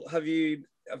 overall, have you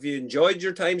enjoyed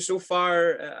your time so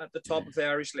far at the top of the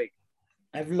Irish League?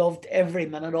 I've loved every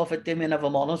minute of it, Damien, if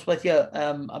I'm honest with you.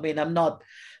 I mean, I'm not,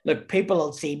 look, people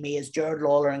will see me as Jared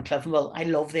Lawler in Cliftonville. I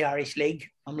love the Irish League.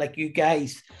 I'm like you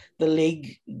guys. The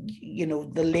league,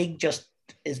 the league just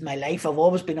is my life. I've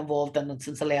always been involved in it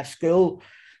since I left school.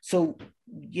 So,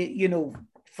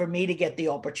 for me to get the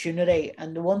opportunity,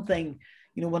 and the one thing,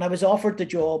 when I was offered the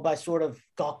job, I sort of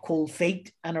got cold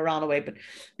feet and I ran away. But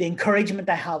the encouragement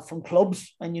I have from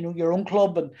clubs and, your own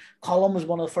club, and Colin was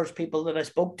one of the first people that I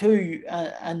spoke to.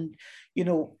 And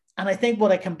I think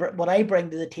what I bring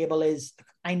to the table is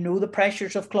I know the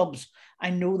pressures of clubs. I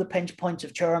know the pinch points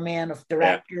of chairmen, of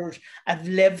directors.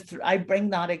 Yeah. I bring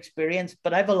that experience,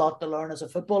 but I have a lot to learn as a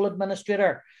football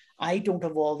administrator. I don't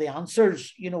have all the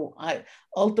answers. I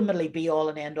ultimately be all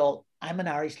and end all. I'm an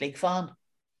Irish League fan.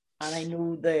 And I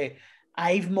know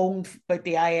I've moaned about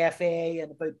the IFA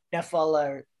and about NIFL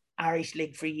or Irish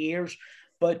League for years.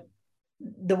 But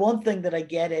the one thing that I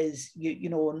get is,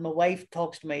 when my wife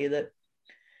talks to me that,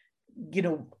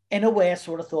 in a way I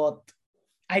sort of thought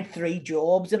I had 3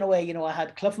 jobs in a way. I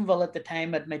had Cliftonville at the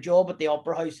time, I had my job at the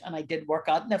Opera House, and I did work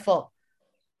at NIFL.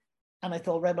 And I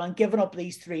thought, right, well, I'm giving up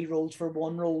these 3 roles for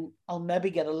one role. I'll maybe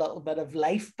get a little bit of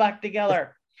life back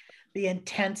together. The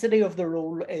intensity of the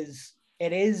role is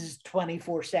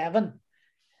 24/7.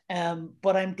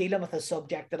 But I'm dealing with a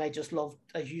subject that I just love.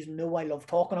 As you know, I love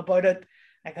talking about it.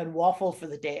 I can waffle for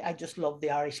the day. I just love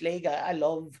the Irish League. I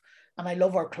love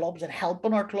our clubs and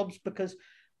helping our clubs, because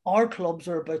our clubs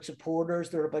are about supporters.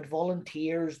 They're about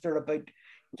volunteers. They're about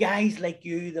guys like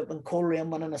you that when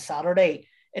Coleraine win on a Saturday,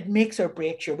 it makes or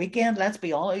breaks your weekend. Let's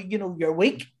be honest, your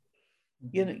week.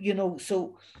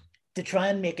 So to try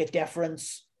and make a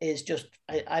difference is just,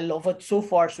 I love it. So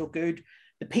far, so good.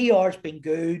 The PR's been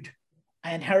good.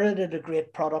 I inherited a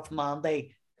great product from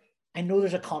Andy. I know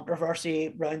there's a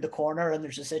controversy around the corner and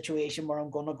there's a situation where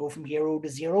I'm going to go from hero to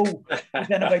zero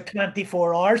within about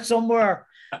 24 hours somewhere,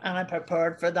 and I'm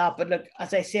prepared for that. But look,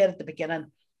 as I said at the beginning,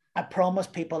 I promise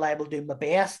people I will do my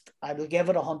best. I will give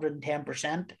it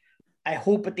 110%. I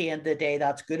hope at the end of the day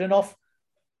that's good enough.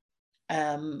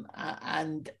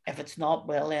 And if it's not,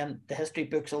 well, then the history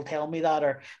books will tell me that,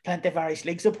 or plenty of Irish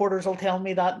League supporters will tell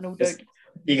me that, no doubt.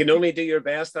 You can only do your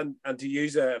best, and to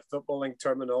use a footballing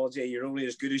terminology, you're only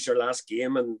as good as your last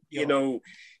game. And you do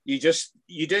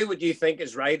what you think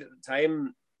is right at the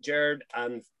time, Jared,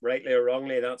 and rightly or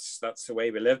wrongly, that's the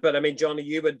way we live. But I mean, Johnny,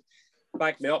 you would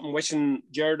back me up in wishing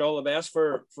Jared all the best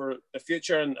for the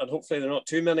future, and hopefully there are not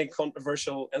too many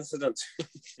controversial incidents.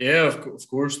 Yeah, of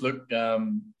course. Look,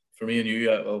 for me and you,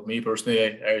 well, me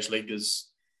personally, Irish League is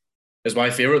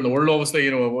my favourite in the world, obviously.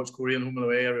 I watch Coleraine home and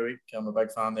away every week. I'm a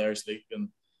big fan of the Irish League. And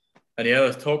yeah,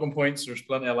 there's talking points, there's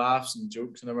plenty of laughs and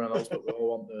jokes and everything else, but we all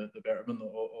want the betterment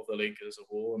of the league as a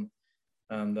whole.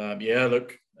 And yeah,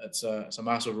 look, it's a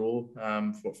massive role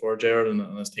for Jared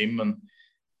and his team. And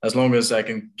as long as I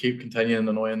can keep continuing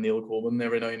annoying Neil Coleman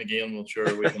every now and again, well,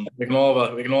 sure, we can all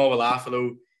have a laugh.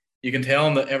 Although you can tell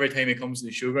him that every time he comes to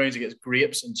the showgrounds, he gets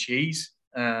grapes and cheese.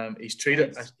 He's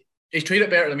treated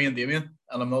better than me and Damien,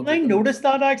 and I'm not. I noticed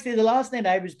that actually the last night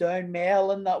I was down,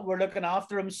 Mel, and that we're looking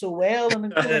after him so well.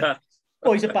 And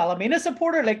he's a Ballymena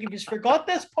supporter. Like, you just forgot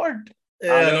this part.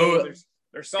 Yeah, I know.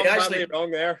 There's something badly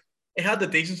wrong there. He had the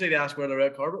decency to ask where the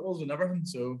red carpet was and everything.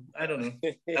 So I don't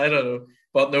know.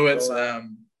 But no,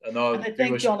 No, and I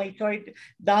think, Johnny, sorry,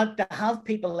 that to have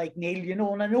people like Neil, you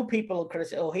know, and I know people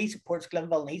criticize, oh, he supports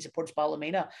Glenville and he supports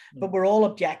Ballymena, but we're all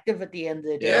objective at the end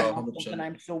of the day. Yeah, that's something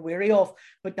I'm so weary of.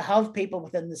 But to have people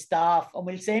within the staff, and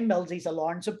we'll say Millsy's a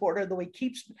Larne supporter, though he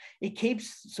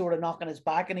keeps sort of knocking his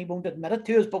back, and he won't admit it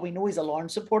to us, but we know he's a Larne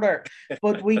supporter.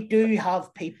 But we do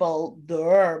have people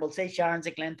there. We'll say Sharon's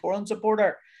a Glentoran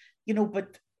supporter, you know,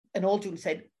 but in all due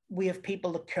said, we have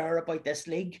people that care about this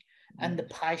league and the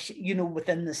passion, you know,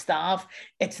 within the staff.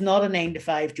 It's not a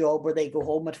 9-to-5 job where they go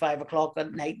home at 5 o'clock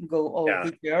at night and go, oh,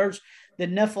 who cares? The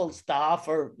NIFL staff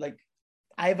are like,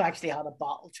 I've actually had a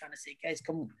battle trying to say, guys,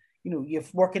 come, you know, you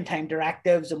have working time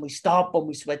directives and we stop and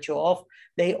we switch off.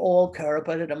 They all care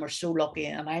about it, and we're so lucky.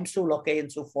 And I'm so lucky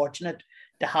and so fortunate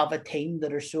to have a team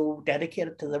that are so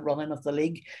dedicated to the running of the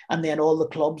league, and then all the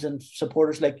clubs and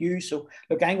supporters like you. So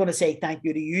look, I'm going to say thank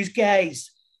you to you guys,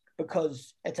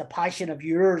 because it's a passion of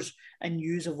yours and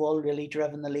yous have all really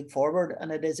driven the league forward,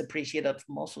 and it is appreciated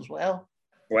from us as well.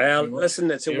 Well,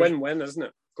 listen, it's a win-win, isn't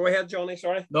it? Go ahead, Johnny,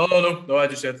 sorry. No, I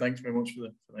just said thanks very much for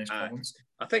the nice comments.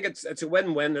 I think it's a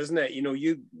win-win, isn't it? You know,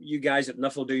 you guys at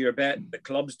NIFL do your bit, the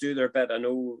clubs do their bit. I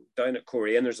know down at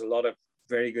Korean there's a lot of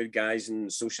very good guys in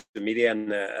social media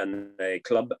and the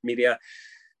club media,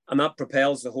 and that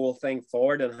propels the whole thing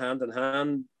forward and hand in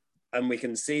hand, and we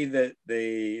can see that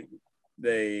the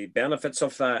benefits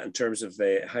of that in terms of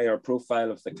the higher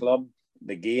profile of the club,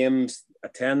 the games,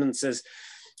 attendances.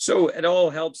 So it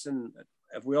all helps, and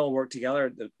if we all work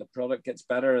together, the product gets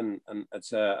better, and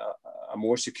it's a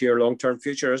more secure long-term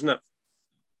future, isn't it?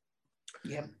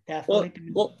 Yeah, definitely.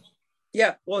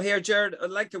 Well, here, Jared, I'd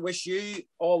like to wish you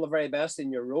all the very best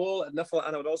in your role at NIFL,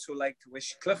 and I would also like to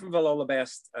wish Cliftonville all the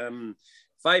best.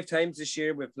 5 times this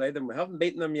year we've played them. We haven't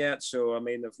beaten them yet, so I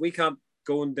mean, if we can't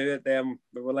go and do it, then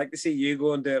we would like to see you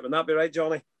go and do it. Would that be right,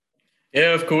 Johnny?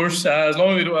 Yeah, of course. As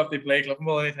long as we don't have to play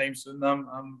Cliftonville anytime soon,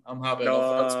 I'm happy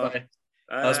enough.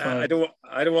 That's my.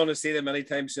 I don't want to see them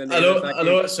anytime soon. I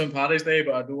know it's St. Paddy's Day,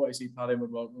 but I don't want to see Paddy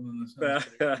McLaughlin,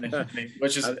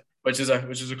 which is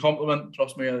a compliment.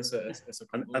 Trust me, it's a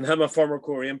compliment. And him, a former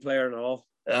Korean player and all.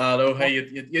 I know. Hey,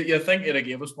 you think he'd have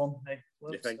gave us one? Hey,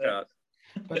 you think that?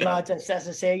 But lads, as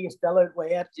I say, you still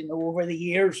outweigh it. You know, over the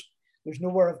years, there's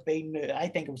nowhere I've been. I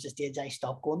think it was the stage I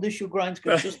stopped going to showgrounds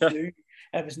because just knew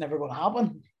it was never going to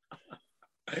happen.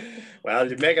 Well,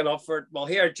 you're making up for it. Well,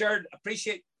 here, Jared,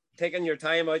 appreciate taking your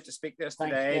time out to speak to us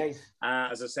today.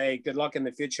 As I say, good luck in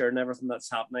the future and everything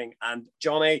that's happening. And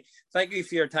Johnny, thank you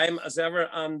for your time as ever.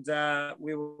 And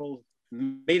we will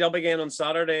meet up again on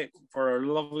Saturday for a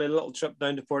lovely little trip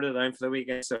down to Portadown for the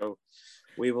weekend. So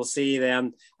we will see you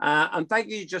then. And thank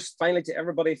you just finally to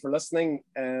everybody for listening.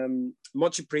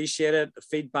 Much appreciated. The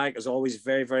feedback is always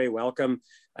very, very welcome.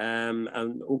 And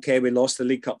okay, we lost the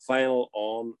League Cup final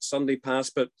on Sunday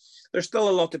past, but there's still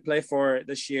a lot to play for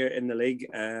this year in the league.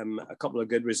 A couple of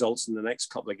good results in the next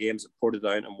couple of games at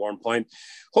Portadown and Warrenpoint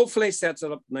hopefully sets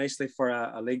it up nicely for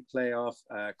a league playoff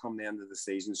come the end of the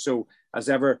season. So as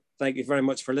ever, thank you very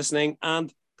much for listening,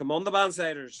 and come on the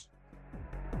Bandsiders.